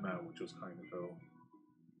cinema, which was kind of cool.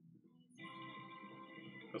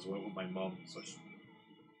 Because I went with my mum, so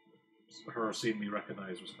her seeing me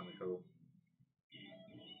recognized was kind of cool.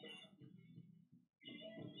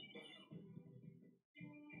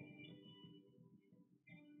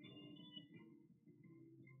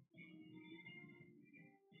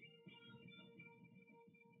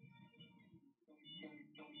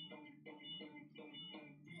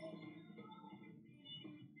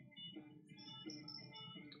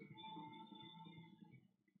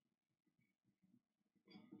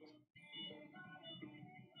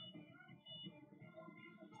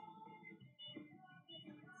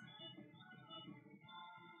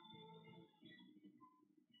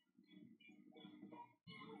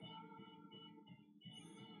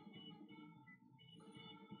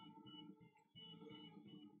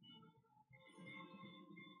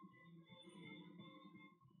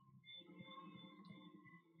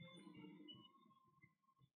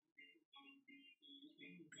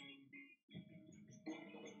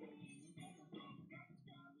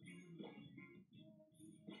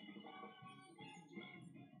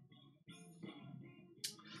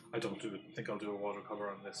 I don't think I'll do a watercolor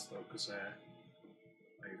on this though, because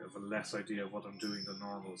I have a less idea of what I'm doing than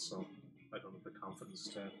normal, so I don't have the confidence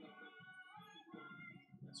to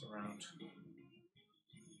mess around.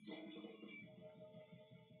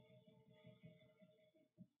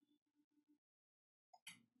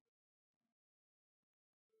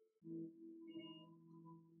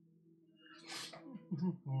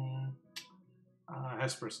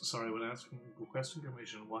 Hesperus, sorry, when asking requesting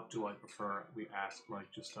commission, what do I prefer? We ask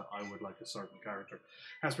like just I would like a certain character.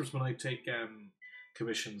 Hesperus, when I take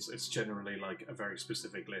commissions, it's generally like a very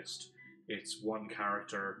specific list. It's one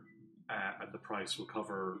character, and the price will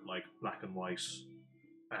cover like black and white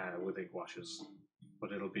with ink washes,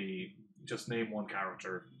 but it'll be just name one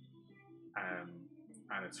character,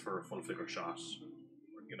 and it's for a full figure shot,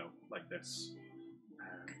 you know, like this.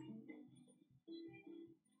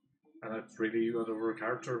 And that's really over a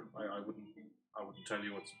character. I wouldn't tell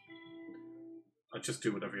you what's. I'd just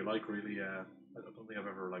do whatever you like. Really, I don't think I've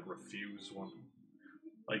ever like refused one.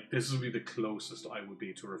 Like this would be the closest I would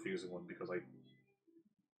be to refusing one because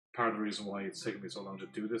part of the reason why it's taken me so long to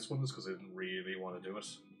do this one is because I didn't really want to do it.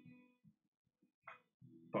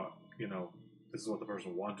 But you know, this is what the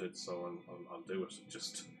person wanted, so I'll do it.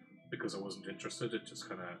 Just because I wasn't interested, it just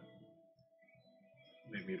kind of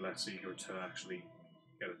made me less eager to actually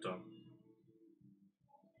get it done.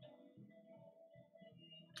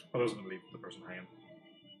 But I was going to leave the person hanging.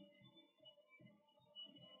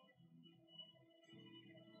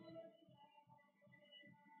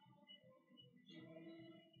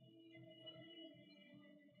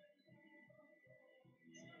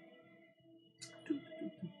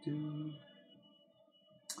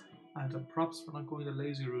 And props for not going the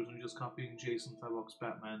lazy route and just copying Jason Fabok's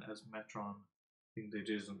Batman as Metron. Thing they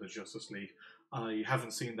did in the Justice League. I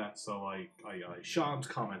haven't seen that, so I shan't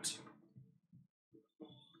comment.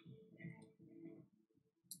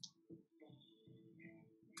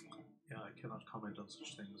 Yeah, I cannot comment on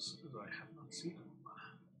such things as I have not seen them.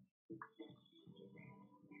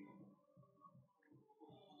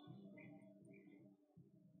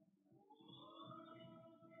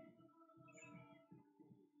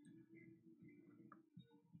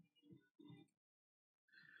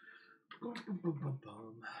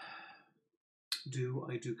 Do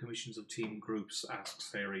I do commissions of team groups?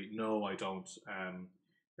 Asks Harry. No, I don't.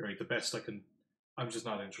 Harry, the best I can. I'm just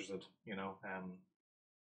not interested. You know.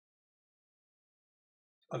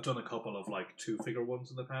 I've done a couple of like 2-figure ones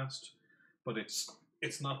in the past, but it's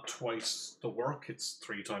not twice the work. It's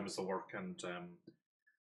 3 times the work, and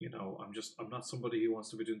you know, I'm not somebody who wants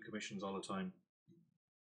to be doing commissions all the time.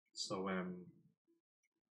 So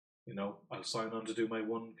you know, I'll sign on to do my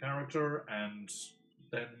one character and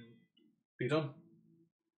then be done.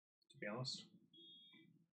 To be honest.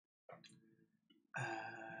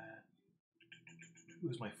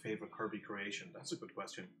 Who's my favorite Kirby creation? That's a good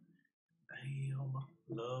question. I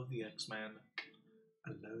love the X-Men. I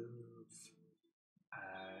love.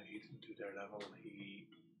 He didn't do Daredevil. He.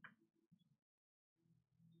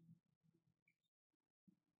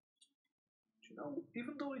 You know,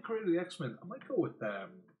 even though he created the X-Men, I might go with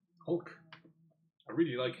Hulk. I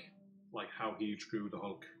really like how he drew the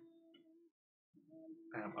Hulk.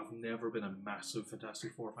 I've never been a massive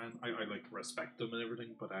Fantastic Four fan. I like respect them and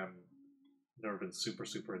everything, but never been super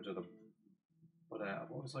into them. But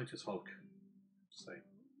I've always liked his Hulk. To say.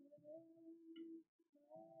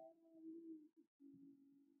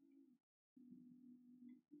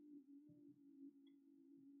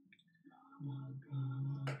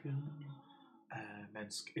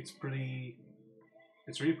 Mensk. It's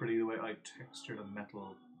really pretty the way I texture the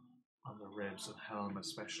metal on the ribs and helm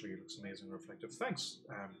especially. It looks amazing and reflective. Thanks,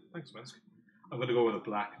 thanks Mensk. I'm going to go with a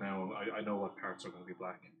black now. I know what parts are going to be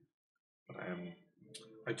black. But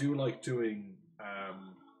I do like doing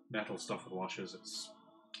metal stuff with washes. It's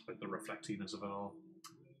like the reflectiness of it all.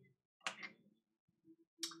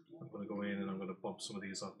 I'm going to go in and I'm going to bump some of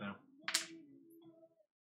these up now.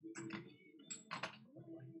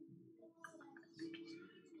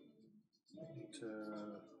 I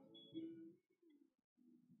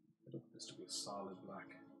don't want this to be a solid black.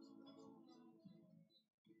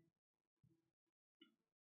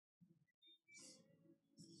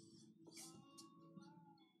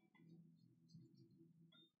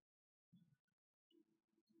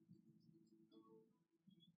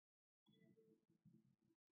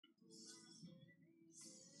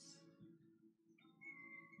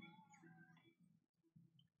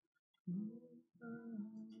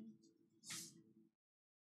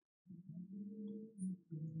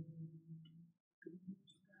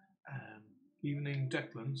 Evening,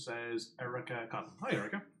 Declan, says Erica Cotton. Hi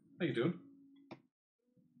Erica, how you doing?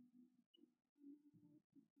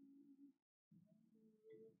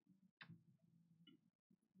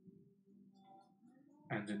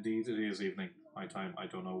 And indeed, it is evening. My time. I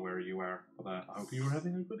don't know where you are, but I hope you are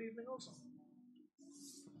having a good evening also.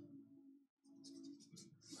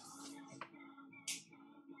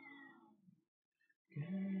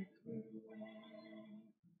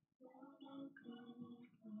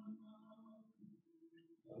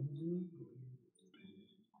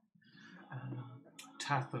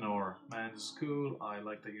 Tathanor, man, this is cool. I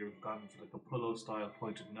like that you've gone for the Capullo style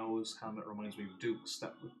pointed nose. Helmet reminds me of Duke's,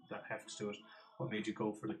 that heft to it. What made you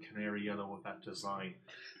go for the canary yellow with that design?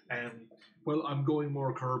 Well, I'm going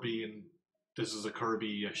more Kirby, and this is a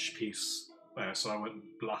Kirby-ish piece, so I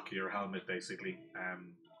went blockier helmet basically.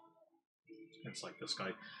 It's like this guy.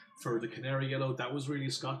 For the canary yellow, that was really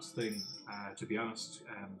Scott's thing. To be honest,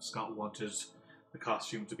 Scott wanted the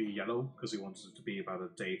costume to be yellow because he wanted it to be about a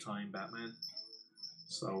daytime Batman.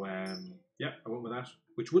 So yeah, I went with that,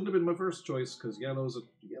 which wouldn't have been my first choice because yellow's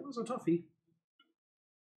a toughie.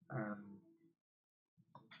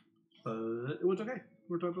 But it was okay. It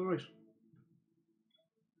worked out alright.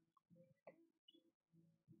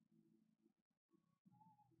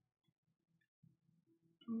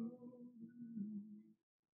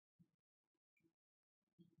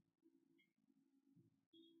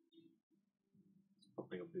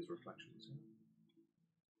 Popping up these reflections.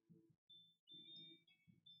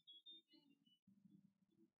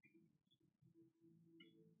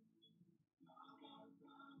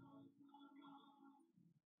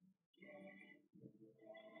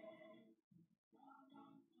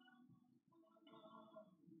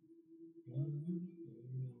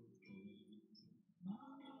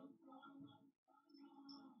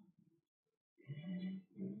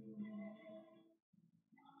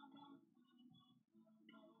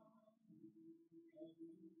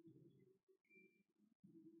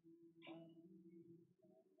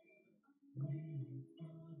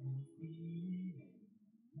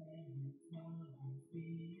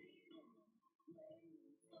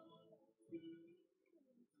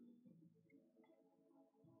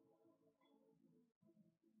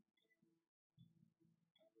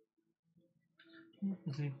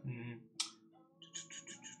 Yeah.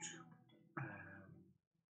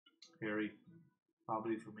 Harry,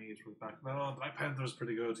 probably for me, it's back. No, Black Panther's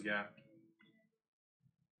pretty good, yeah.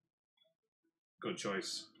 Good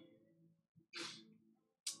choice.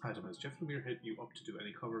 Adam, has Jeff Lemire hit you up to do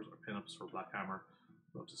any covers or pinups for Black Hammer?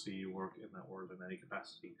 Love to see you work in that world in any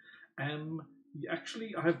capacity.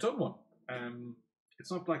 Actually, I have done one.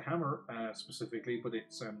 It's not Black Hammer specifically, but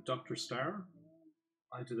it's Dr. Star.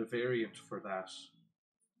 I did a variant for that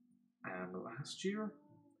last year.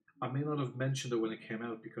 I may not have mentioned it when it came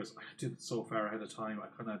out because I did it so far ahead of time.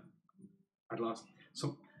 I'd lost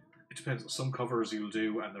some. It depends. Some covers you'll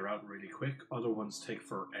do and they're out really quick. Other ones take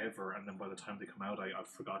forever, and then by the time they come out, I've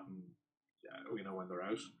forgotten, when they're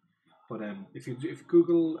out. But if you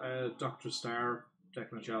Google Dr. Star,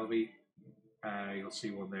 Declan Jalvey, you'll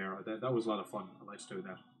see one there. That was a lot of fun. I liked doing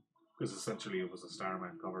that because essentially it was a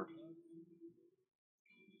Starman cover.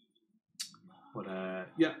 But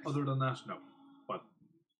yeah, other than that, no. But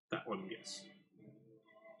that one, yes.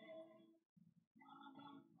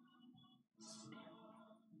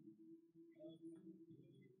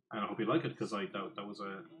 And I hope you like it because that was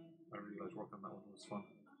I really liked working on that one. It was fun.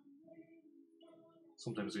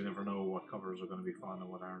 Sometimes you never know what covers are going to be fun and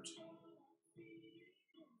what aren't.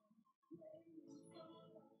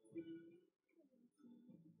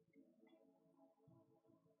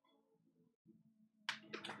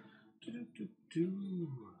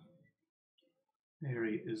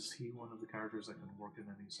 Harry, is he one of the characters that can work in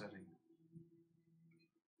any setting?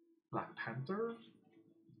 Black Panther?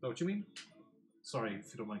 Is that what you mean? Sorry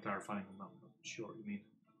if you don't mind clarifying, I'm not sure what you mean.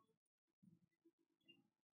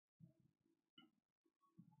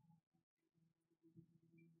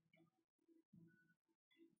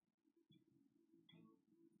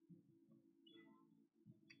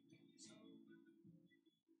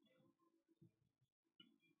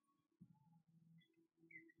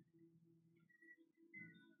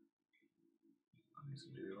 I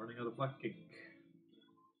seem to be running out of black ink.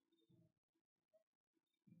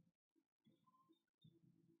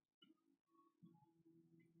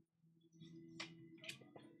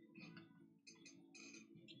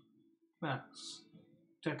 Max,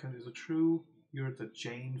 Declan, is it true you're the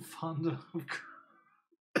Jane Fonda of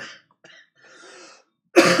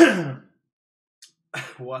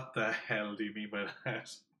What the hell do you mean by that?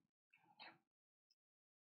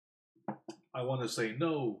 I want to say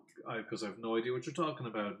no, because I have no idea what you're talking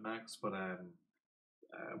about, Max. But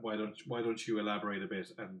why don't you elaborate a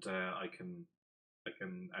bit, and I can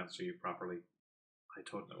answer you properly. I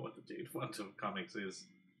don't know what the Jane Fonda of comics is.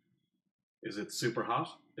 Is it super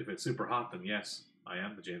hot? If it's super hot, then yes. I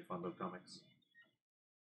am the Jane Fonda of comics.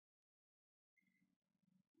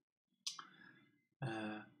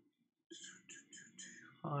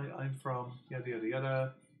 Hi, I'm from yada yada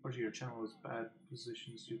yada. Unfortunately, your channel is bad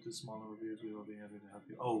positions due to smaller reviews. We will be able to help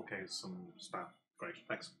you. Oh, okay, some spam. Great,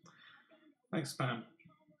 thanks. Thanks, spam.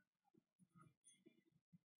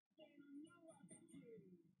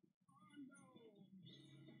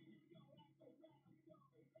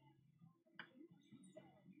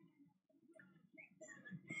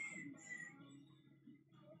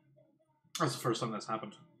 That's the first time that's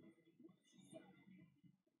happened.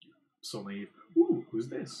 So naive. Ooh, who's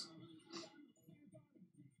this?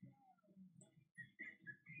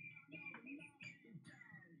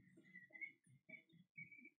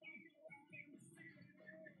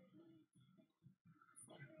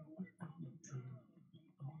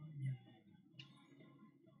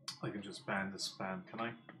 I can just ban the spam, can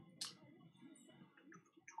I?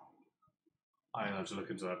 I'll have to look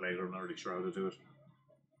into that later. I'm not really sure how to do it.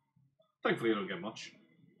 Thankfully, I don't get much.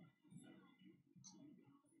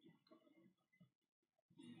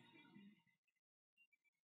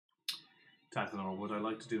 Tathanor, would I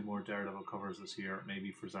like to do more Daredevil covers this year?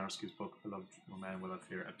 Maybe for Zarsky's book, I loved My Man Without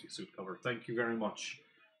Fear Empty Suit cover. Thank you very much,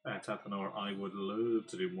 Tathanor. I would love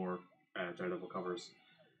to do more Daredevil covers.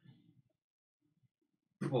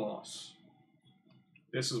 But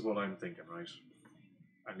this is what I'm thinking, right?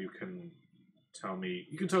 And you can tell me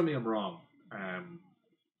I'm wrong,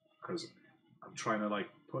 because I'm trying to like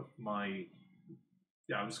put my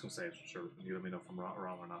I'm just gonna say it. Sure, you let me know if I'm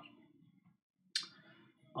wrong or not.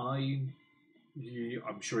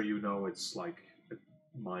 I'm sure you know it's like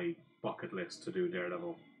my bucket list to do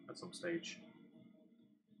Daredevil at some stage,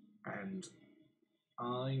 and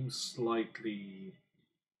I'm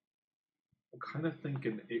kind of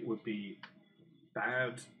thinking it would be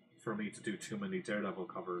bad for me to do too many Daredevil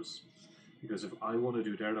covers, because if I want to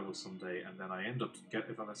do Daredevil someday and then I end up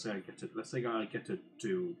let's say I get to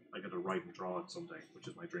write and draw it someday, which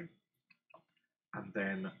is my dream, and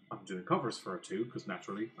then I'm doing covers for it too, because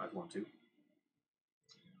naturally I'd want to.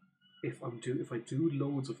 If I do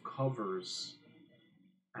loads of covers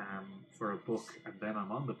for a book and then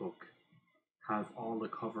I'm on the book, have all the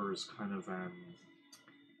covers kind of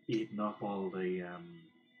eaten up all the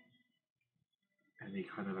any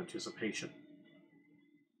kind of anticipation,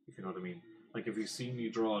 if you know what I mean. Like if you see me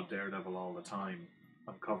draw Daredevil all the time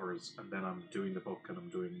on covers and then I'm doing the book and I'm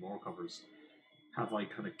doing more covers, have I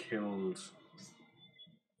kind of killed...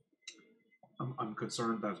 I'm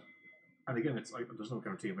concerned that, and again, there's no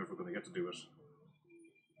guarantee I'm ever going to get to do it,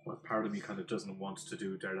 but part of me kind of doesn't want to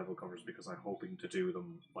do Daredevil covers because I'm hoping to do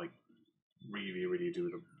them, like, really, really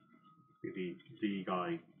do them. Be the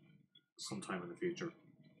guy sometime in the future.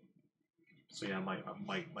 So yeah, my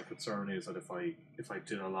concern is that if I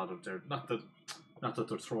did a lot of not that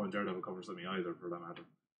they're throwing Daredevil covers at me either, for that matter,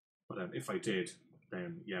 but if I did,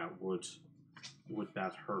 then yeah, would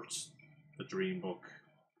that hurt the dream book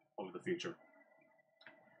of the future?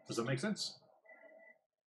 Does that make sense?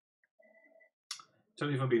 Tell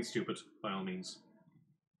me if I'm being stupid, by all means.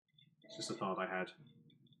 It's just a thought I had.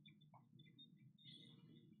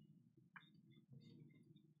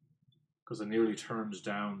 Because I nearly turned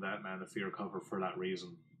down that Man of Fear cover for that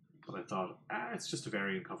reason. But I thought, it's just a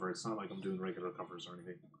variant cover. It's not like I'm doing regular covers or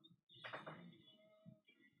anything.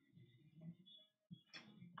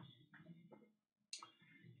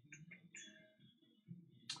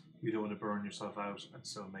 You don't want to burn yourself out and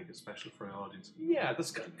still make it special for an audience. Yeah,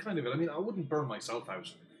 that's kind of it. I mean, I wouldn't burn myself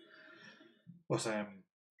out. But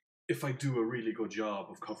if I do a really good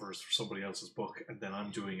job of covers for somebody else's book and then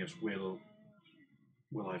I'm doing it, will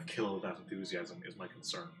I've killed that enthusiasm is my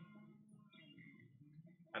concern.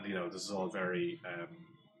 And, you know, this is all very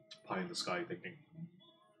pie in the sky thinking.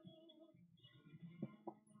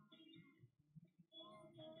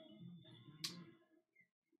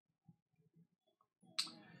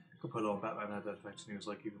 Could put on Batman had that effect and he was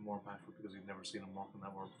like even more impactful because you've never seen him work in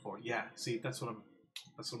that world before. Yeah, see, that's what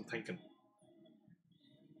I'm thinking.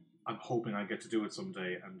 I'm hoping I get to do it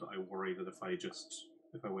someday, and I worry that if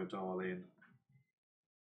I went all in.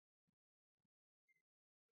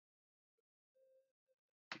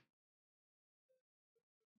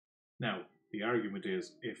 Now, the argument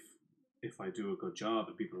is if I do a good job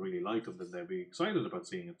and people really like them, then they'll be excited about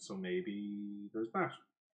seeing it. So maybe there's that.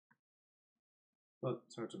 But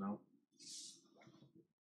it's hard to know.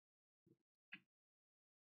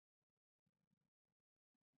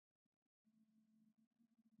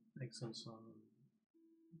 Makes sense.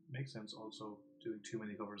 Makes sense also, doing too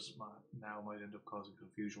many covers now might end up causing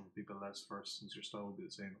confusion for people less versed, since your style will be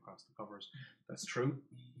the same across the covers. That's true.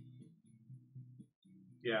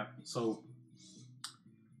 Yeah, so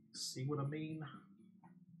see what I mean?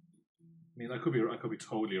 I mean, I could be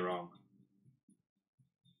totally wrong.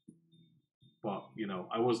 But, you know,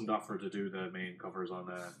 I wasn't offered to do the main covers on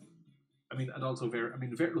I mean, and also,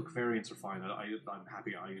 look, variants are fine. I'm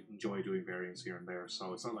happy. I enjoy doing variants here and there,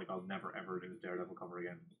 so it's not like I'll never ever do the Daredevil cover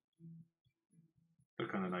again. They're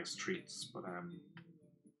kind of nice treats, but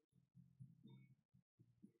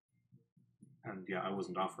and yeah, I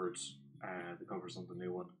wasn't offered the covers on the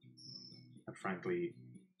new one, and frankly,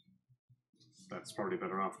 that's probably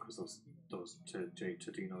better off because those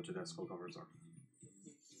Tadino Tedesco covers are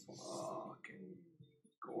fucking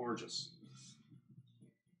gorgeous.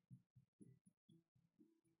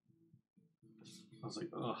 I was like,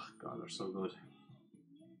 oh god, they're so good.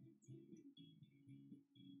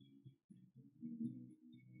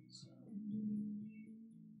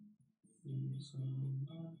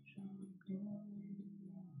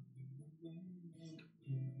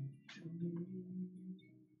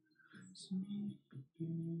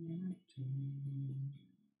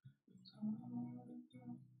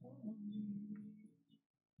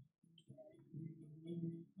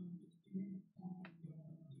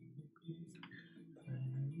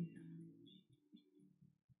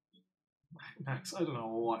 Max, I don't know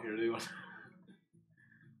what you're doing.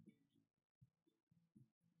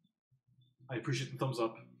 I appreciate the thumbs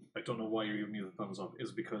up. I don't know why you're giving me the thumbs up. Is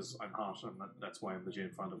it because I'm hot and that's why I'm the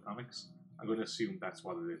Jane Fonda of comics? I'm going to assume that's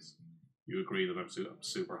what it is. You agree that I'm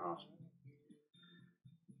super hot.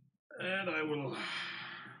 And I will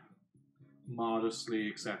modestly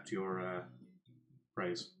accept your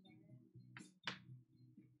praise.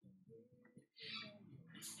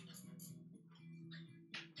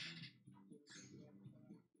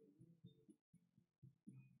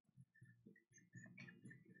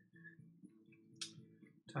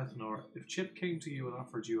 Tathnor, if Chip came to you and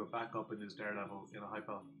offered you a backup in his Daredevil in a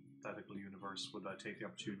hypothetical universe, would I take the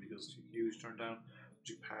opportunity because it's a huge turn down? Would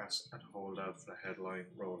you pass and hold out for the headline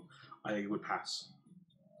role? I would pass.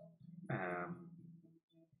 I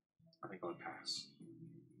think I would pass.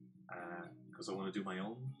 Because I want to do my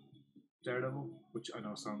own Daredevil, which I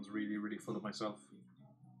know sounds really, really full of myself.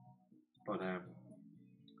 But I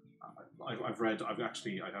have read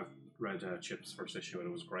Chip's first issue and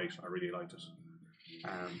it was great. I really liked it.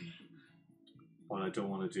 But I don't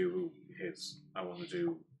want to do his. I want to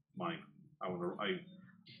do mine.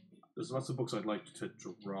 There's lots of books I'd like to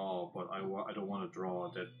draw, but I don't want to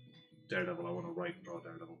draw Daredevil. I want to write and draw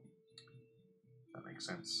Daredevil. That makes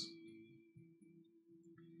sense.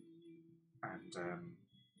 And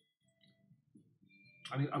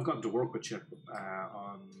I mean, I've gotten to work with Chip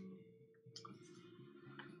on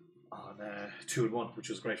 2-in-1, which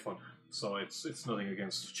was great fun. So it's nothing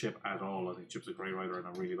against Chip at all. I think Chip's a great writer, and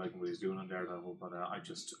I'm really liking what he's doing on Daredevil. But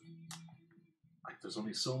there's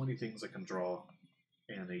only so many things I can draw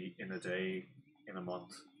in a day, in a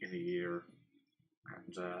month, in a year,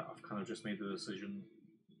 and I've kind of just made the decision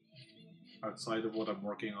outside of what I'm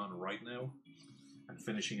working on right now and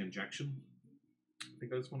finishing Injection. I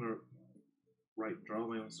think I just want to write and draw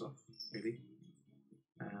my own stuff, really.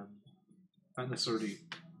 Not necessarily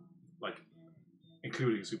like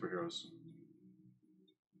including superheroes.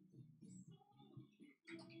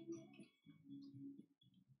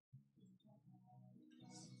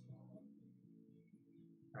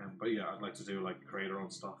 But yeah, I'd like to do like create our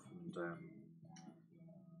own stuff and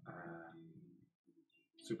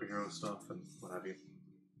superhero stuff and what have you.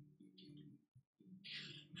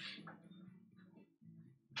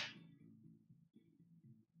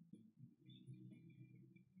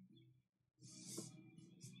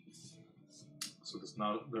 So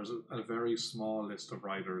there's a very small list of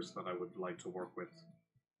writers that I would like to work with.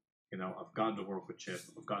 You know, I've gotten to work with Chip,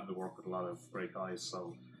 I've gotten to work with a lot of great guys,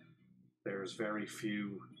 so there's very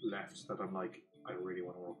few left that I'm like, I really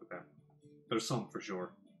want to work with them. There's some for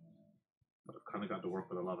sure, but I've kind of gotten to work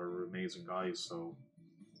with a lot of amazing guys, so.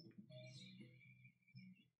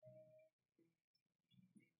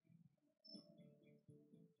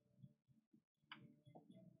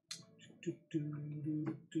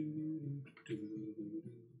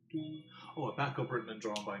 Oh, a backup written and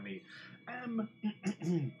drawn by me.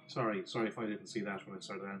 Sorry if I didn't see that when I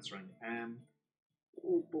started answering.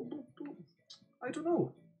 I don't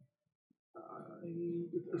know.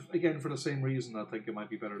 Again, for the same reason, I think it might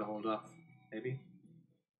be better to hold off. Maybe.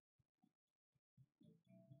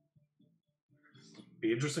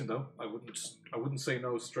 Be interesting though. I wouldn't say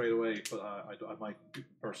no straight away, but I might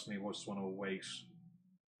personally just want to wait.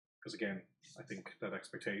 Because again, I think that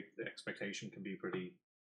the expectation can be a pretty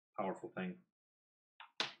powerful thing.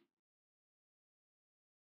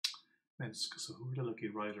 Minsk. So who are the lucky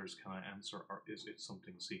writers? Can I answer, or is it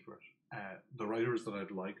something secret? The writers that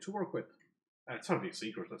I'd like to work with. It's not really a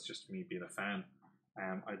secret. That's just me being a fan.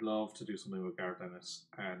 I'd love to do something with Gareth Ennis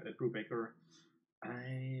and Ed Brubaker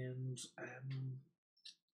and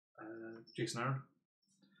Jason Aaron.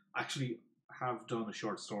 Actually, have done a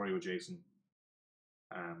short story with Jason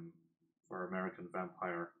for American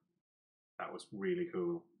Vampire. That was really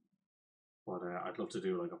cool. But I'd love to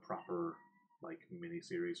do like a proper like mini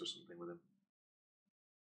series or something with him.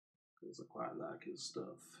 Because I quite like his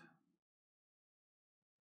stuff.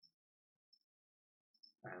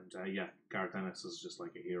 And yeah, Gareth Ennis is just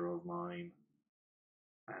like a hero of mine.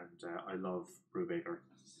 And I love Brubaker.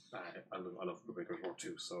 I love Brubaker's work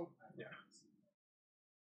too, so yeah.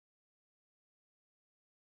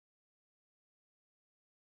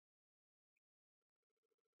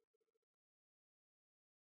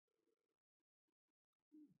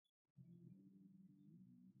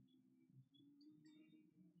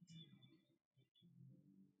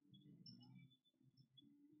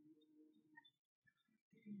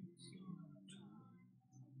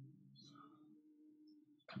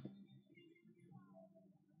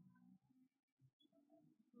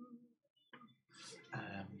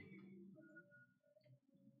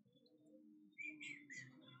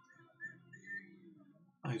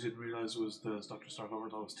 I didn't realize it was the Dr. Star cover.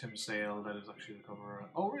 That was Tim Sale. That is actually the cover.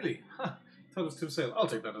 Oh, really? Huh. That was Tim Sale. I'll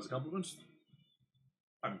take that as a compliment.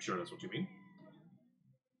 I'm sure that's what you mean.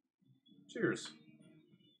 Cheers.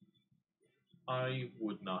 I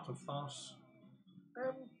would not have thought.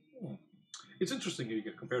 It's interesting how you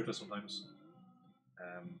get compared to sometimes.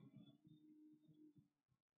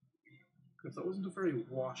 Because that wasn't a very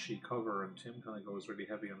washy cover, and Tim kind of goes really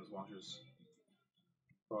heavy on his washes.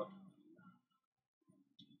 But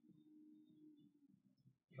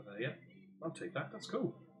yeah, I'll take that. That's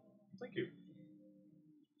cool. Thank you.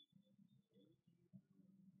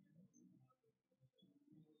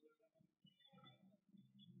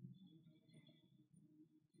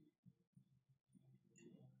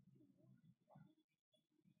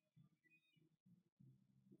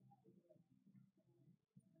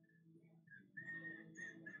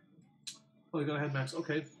 Oh, you got ahead, Max.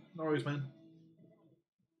 Okay, no worries, man.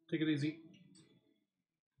 Take it easy.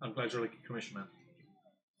 I'm glad you're like a commission, man.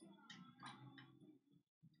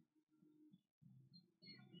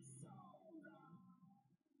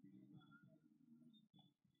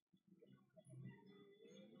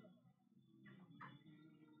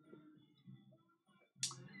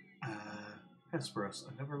 Hesperus.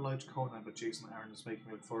 I never liked Conan, but Jason Aaron is making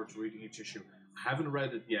me look forward to reading each issue. I haven't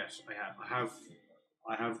read it yet.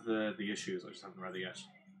 I have the issues. I just haven't read it yet.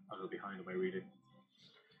 I'm a little behind on my reading.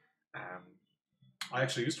 I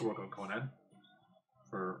actually used to work on Conan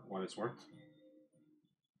for what it's worth.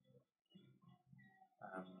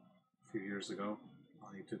 A few years ago,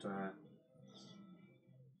 I did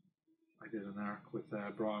an arc with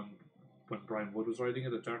Brian when Brian Wood was writing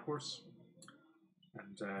it at Dark Horse,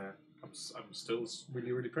 and I'm still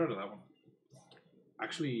really proud of that one.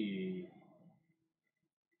 Actually,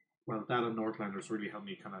 well, that and Northlanders really helped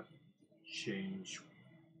me kind of change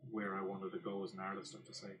where I wanted to go as an artist, I have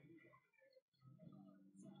to say.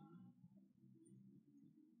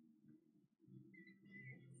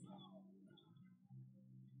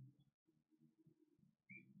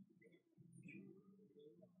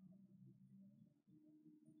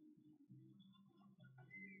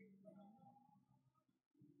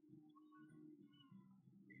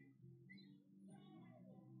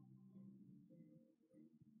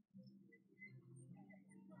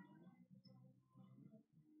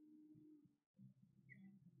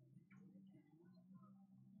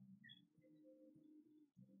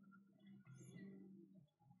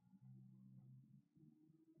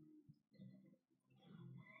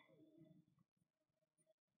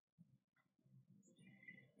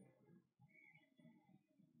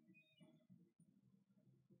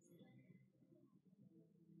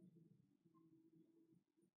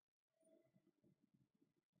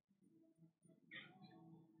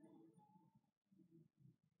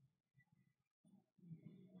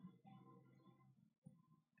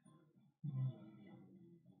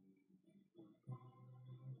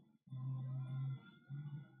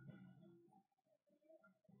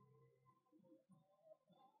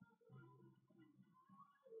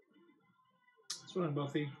 What's wrong,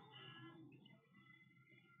 Buffy?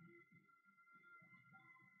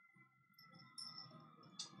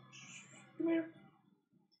 Come here.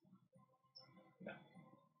 No.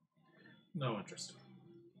 No interest.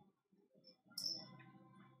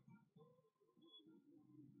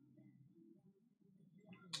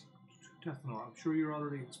 Deathnor, I'm sure you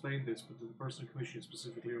already explained this, but did the person commissioning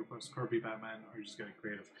specifically request Kirby Batman, or are you just getting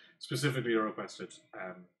creative? Specifically requested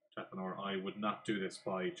Deathnor. I would not do this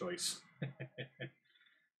by choice.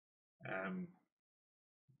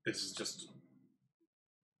 This is just...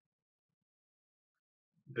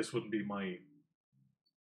 This wouldn't be my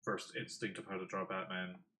first instinct of how to draw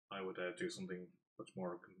Batman. I would do something much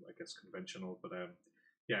more, I guess, conventional, but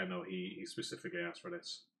yeah, no, he specifically asked for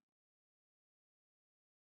this.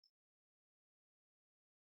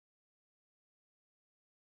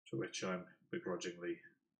 To which I'm begrudgingly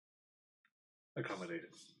accommodated.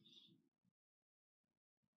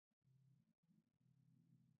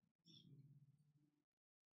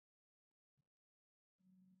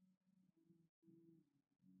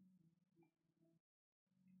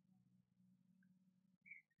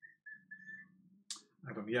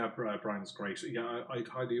 Yeah, Brian's great. Yeah, I'd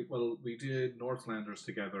highly... Well, we did Northlanders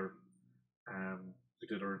together. We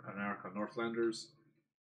did an arc on Northlanders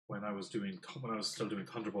when I was still doing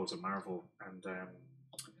Thunderbolts at Marvel, and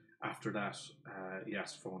after that, he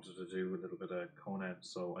asked if I wanted to do a little bit of Conan.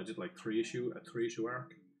 So I did like a 3-issue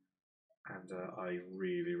arc, and I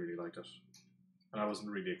really, really liked it. And I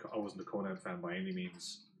wasn't a Conan fan by any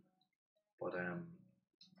means, but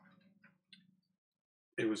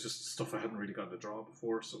it was just stuff I hadn't really gotten to draw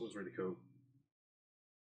before, so it was really cool.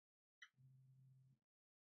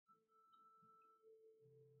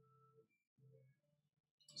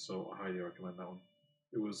 So I highly recommend that one.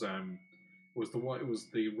 It was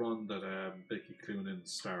the run that Becky Cloonan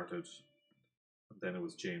started, and then it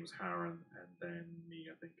was James Harren, and then me,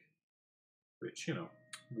 I think, which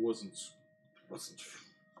wasn't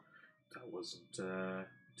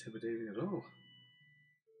intimidating at all.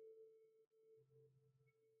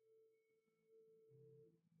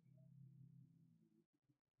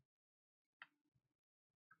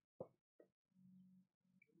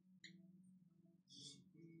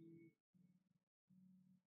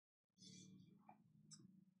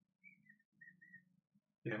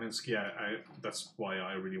 Yeah, Minsky, that's why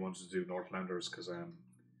I really wanted to do Northlanders, because I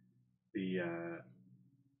did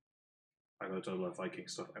a lot of Viking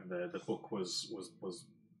stuff, and the book was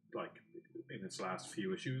like in its last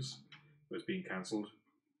few issues, it was being cancelled,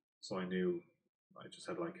 so I knew I just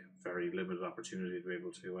had like very limited opportunity to be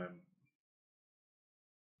able to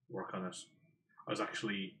work on it. I was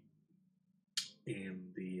actually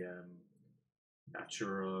in the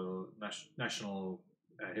National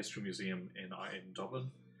History Museum in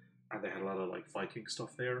Dublin, and they had a lot of like Viking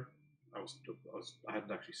stuff there. I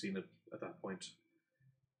hadn't actually seen it at that point,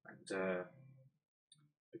 and the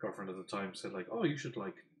girlfriend at the time said like, "Oh, you should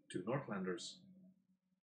like do Northlanders."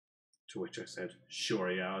 To which I said,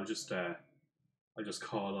 "Sure, yeah, I'll just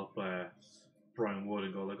call up Brian Wood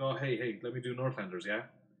and go like, oh hey, let me do Northlanders, yeah."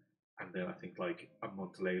 And then I think like a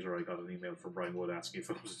month later, I got an email from Brian Wood asking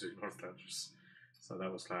if I was to do Northlanders. So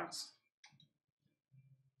that was class.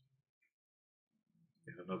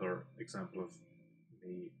 Yet another example of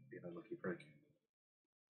me being a lucky prick.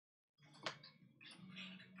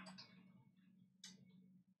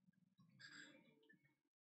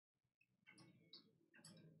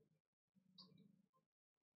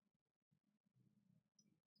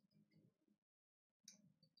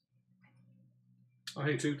 Oh,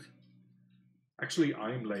 hey, Tooth. Actually,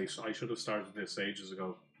 I'm late. I should have started this ages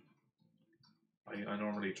ago. I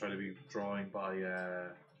normally try to be drawing by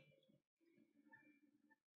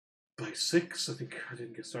 6. I think I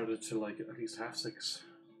didn't get started till like at least 6:30,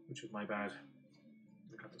 which was my bad.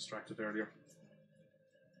 I got distracted earlier.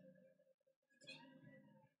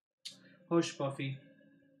 Hush, Buffy.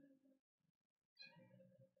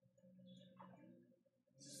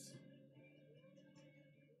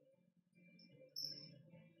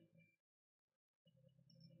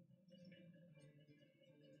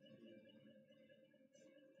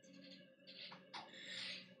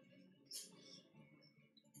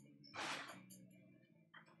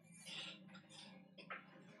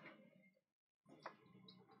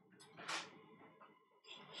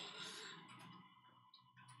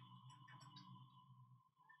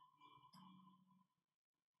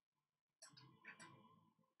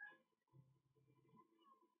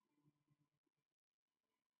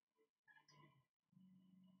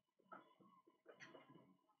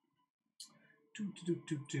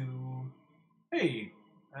 Hey,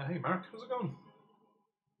 hey Mark, how's it going?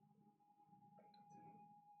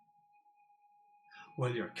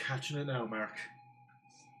 Well, you're catching it now, Mark.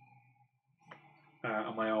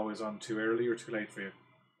 Am I always on too early or too late for you?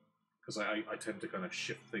 Because I tend to kind of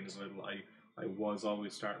shift things a little. I was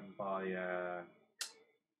always starting by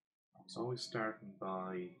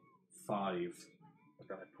 5, but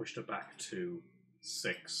then I pushed it back to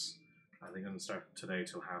 6, I think I'm going to start today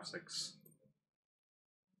till 6:30.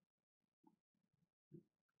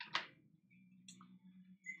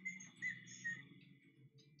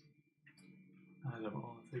 I don't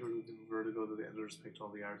know. I figured we can Vertigo that the editors picked all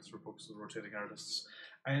the artists for books and rotating artists.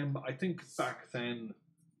 I think back then,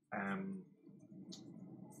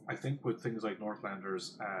 I think with things like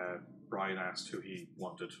Northlanders, Brian asked who he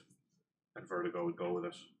wanted, and Vertigo would go with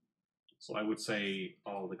it. So I would say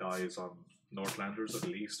all the guys on Northlanders, at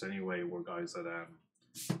least anyway, were guys that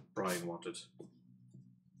Brian wanted.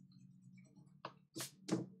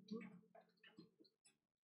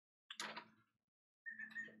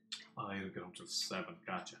 I didn't get home till 7.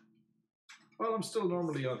 Gotcha. Well, I'm still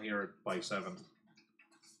normally on here by 7.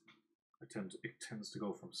 It tends to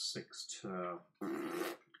go from 6 to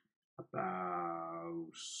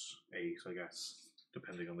about 8, I guess,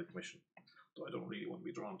 depending on the commission. Though I don't really want to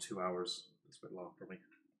be drawn 2 hours. It's a bit long for me.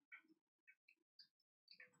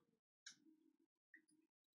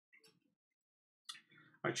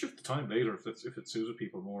 I'd shift the time later if it suited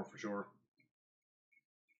people more, for sure.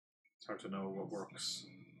 It's hard to know what works.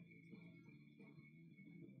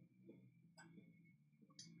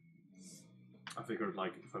 I figured,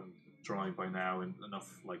 like, if I'm drawing by now, and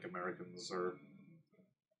enough like Americans are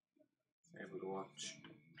able to watch.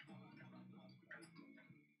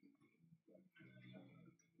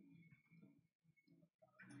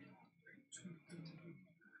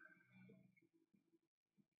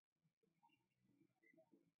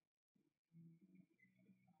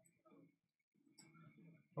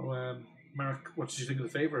 Oh, Mark, what did you think of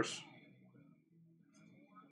the favourite?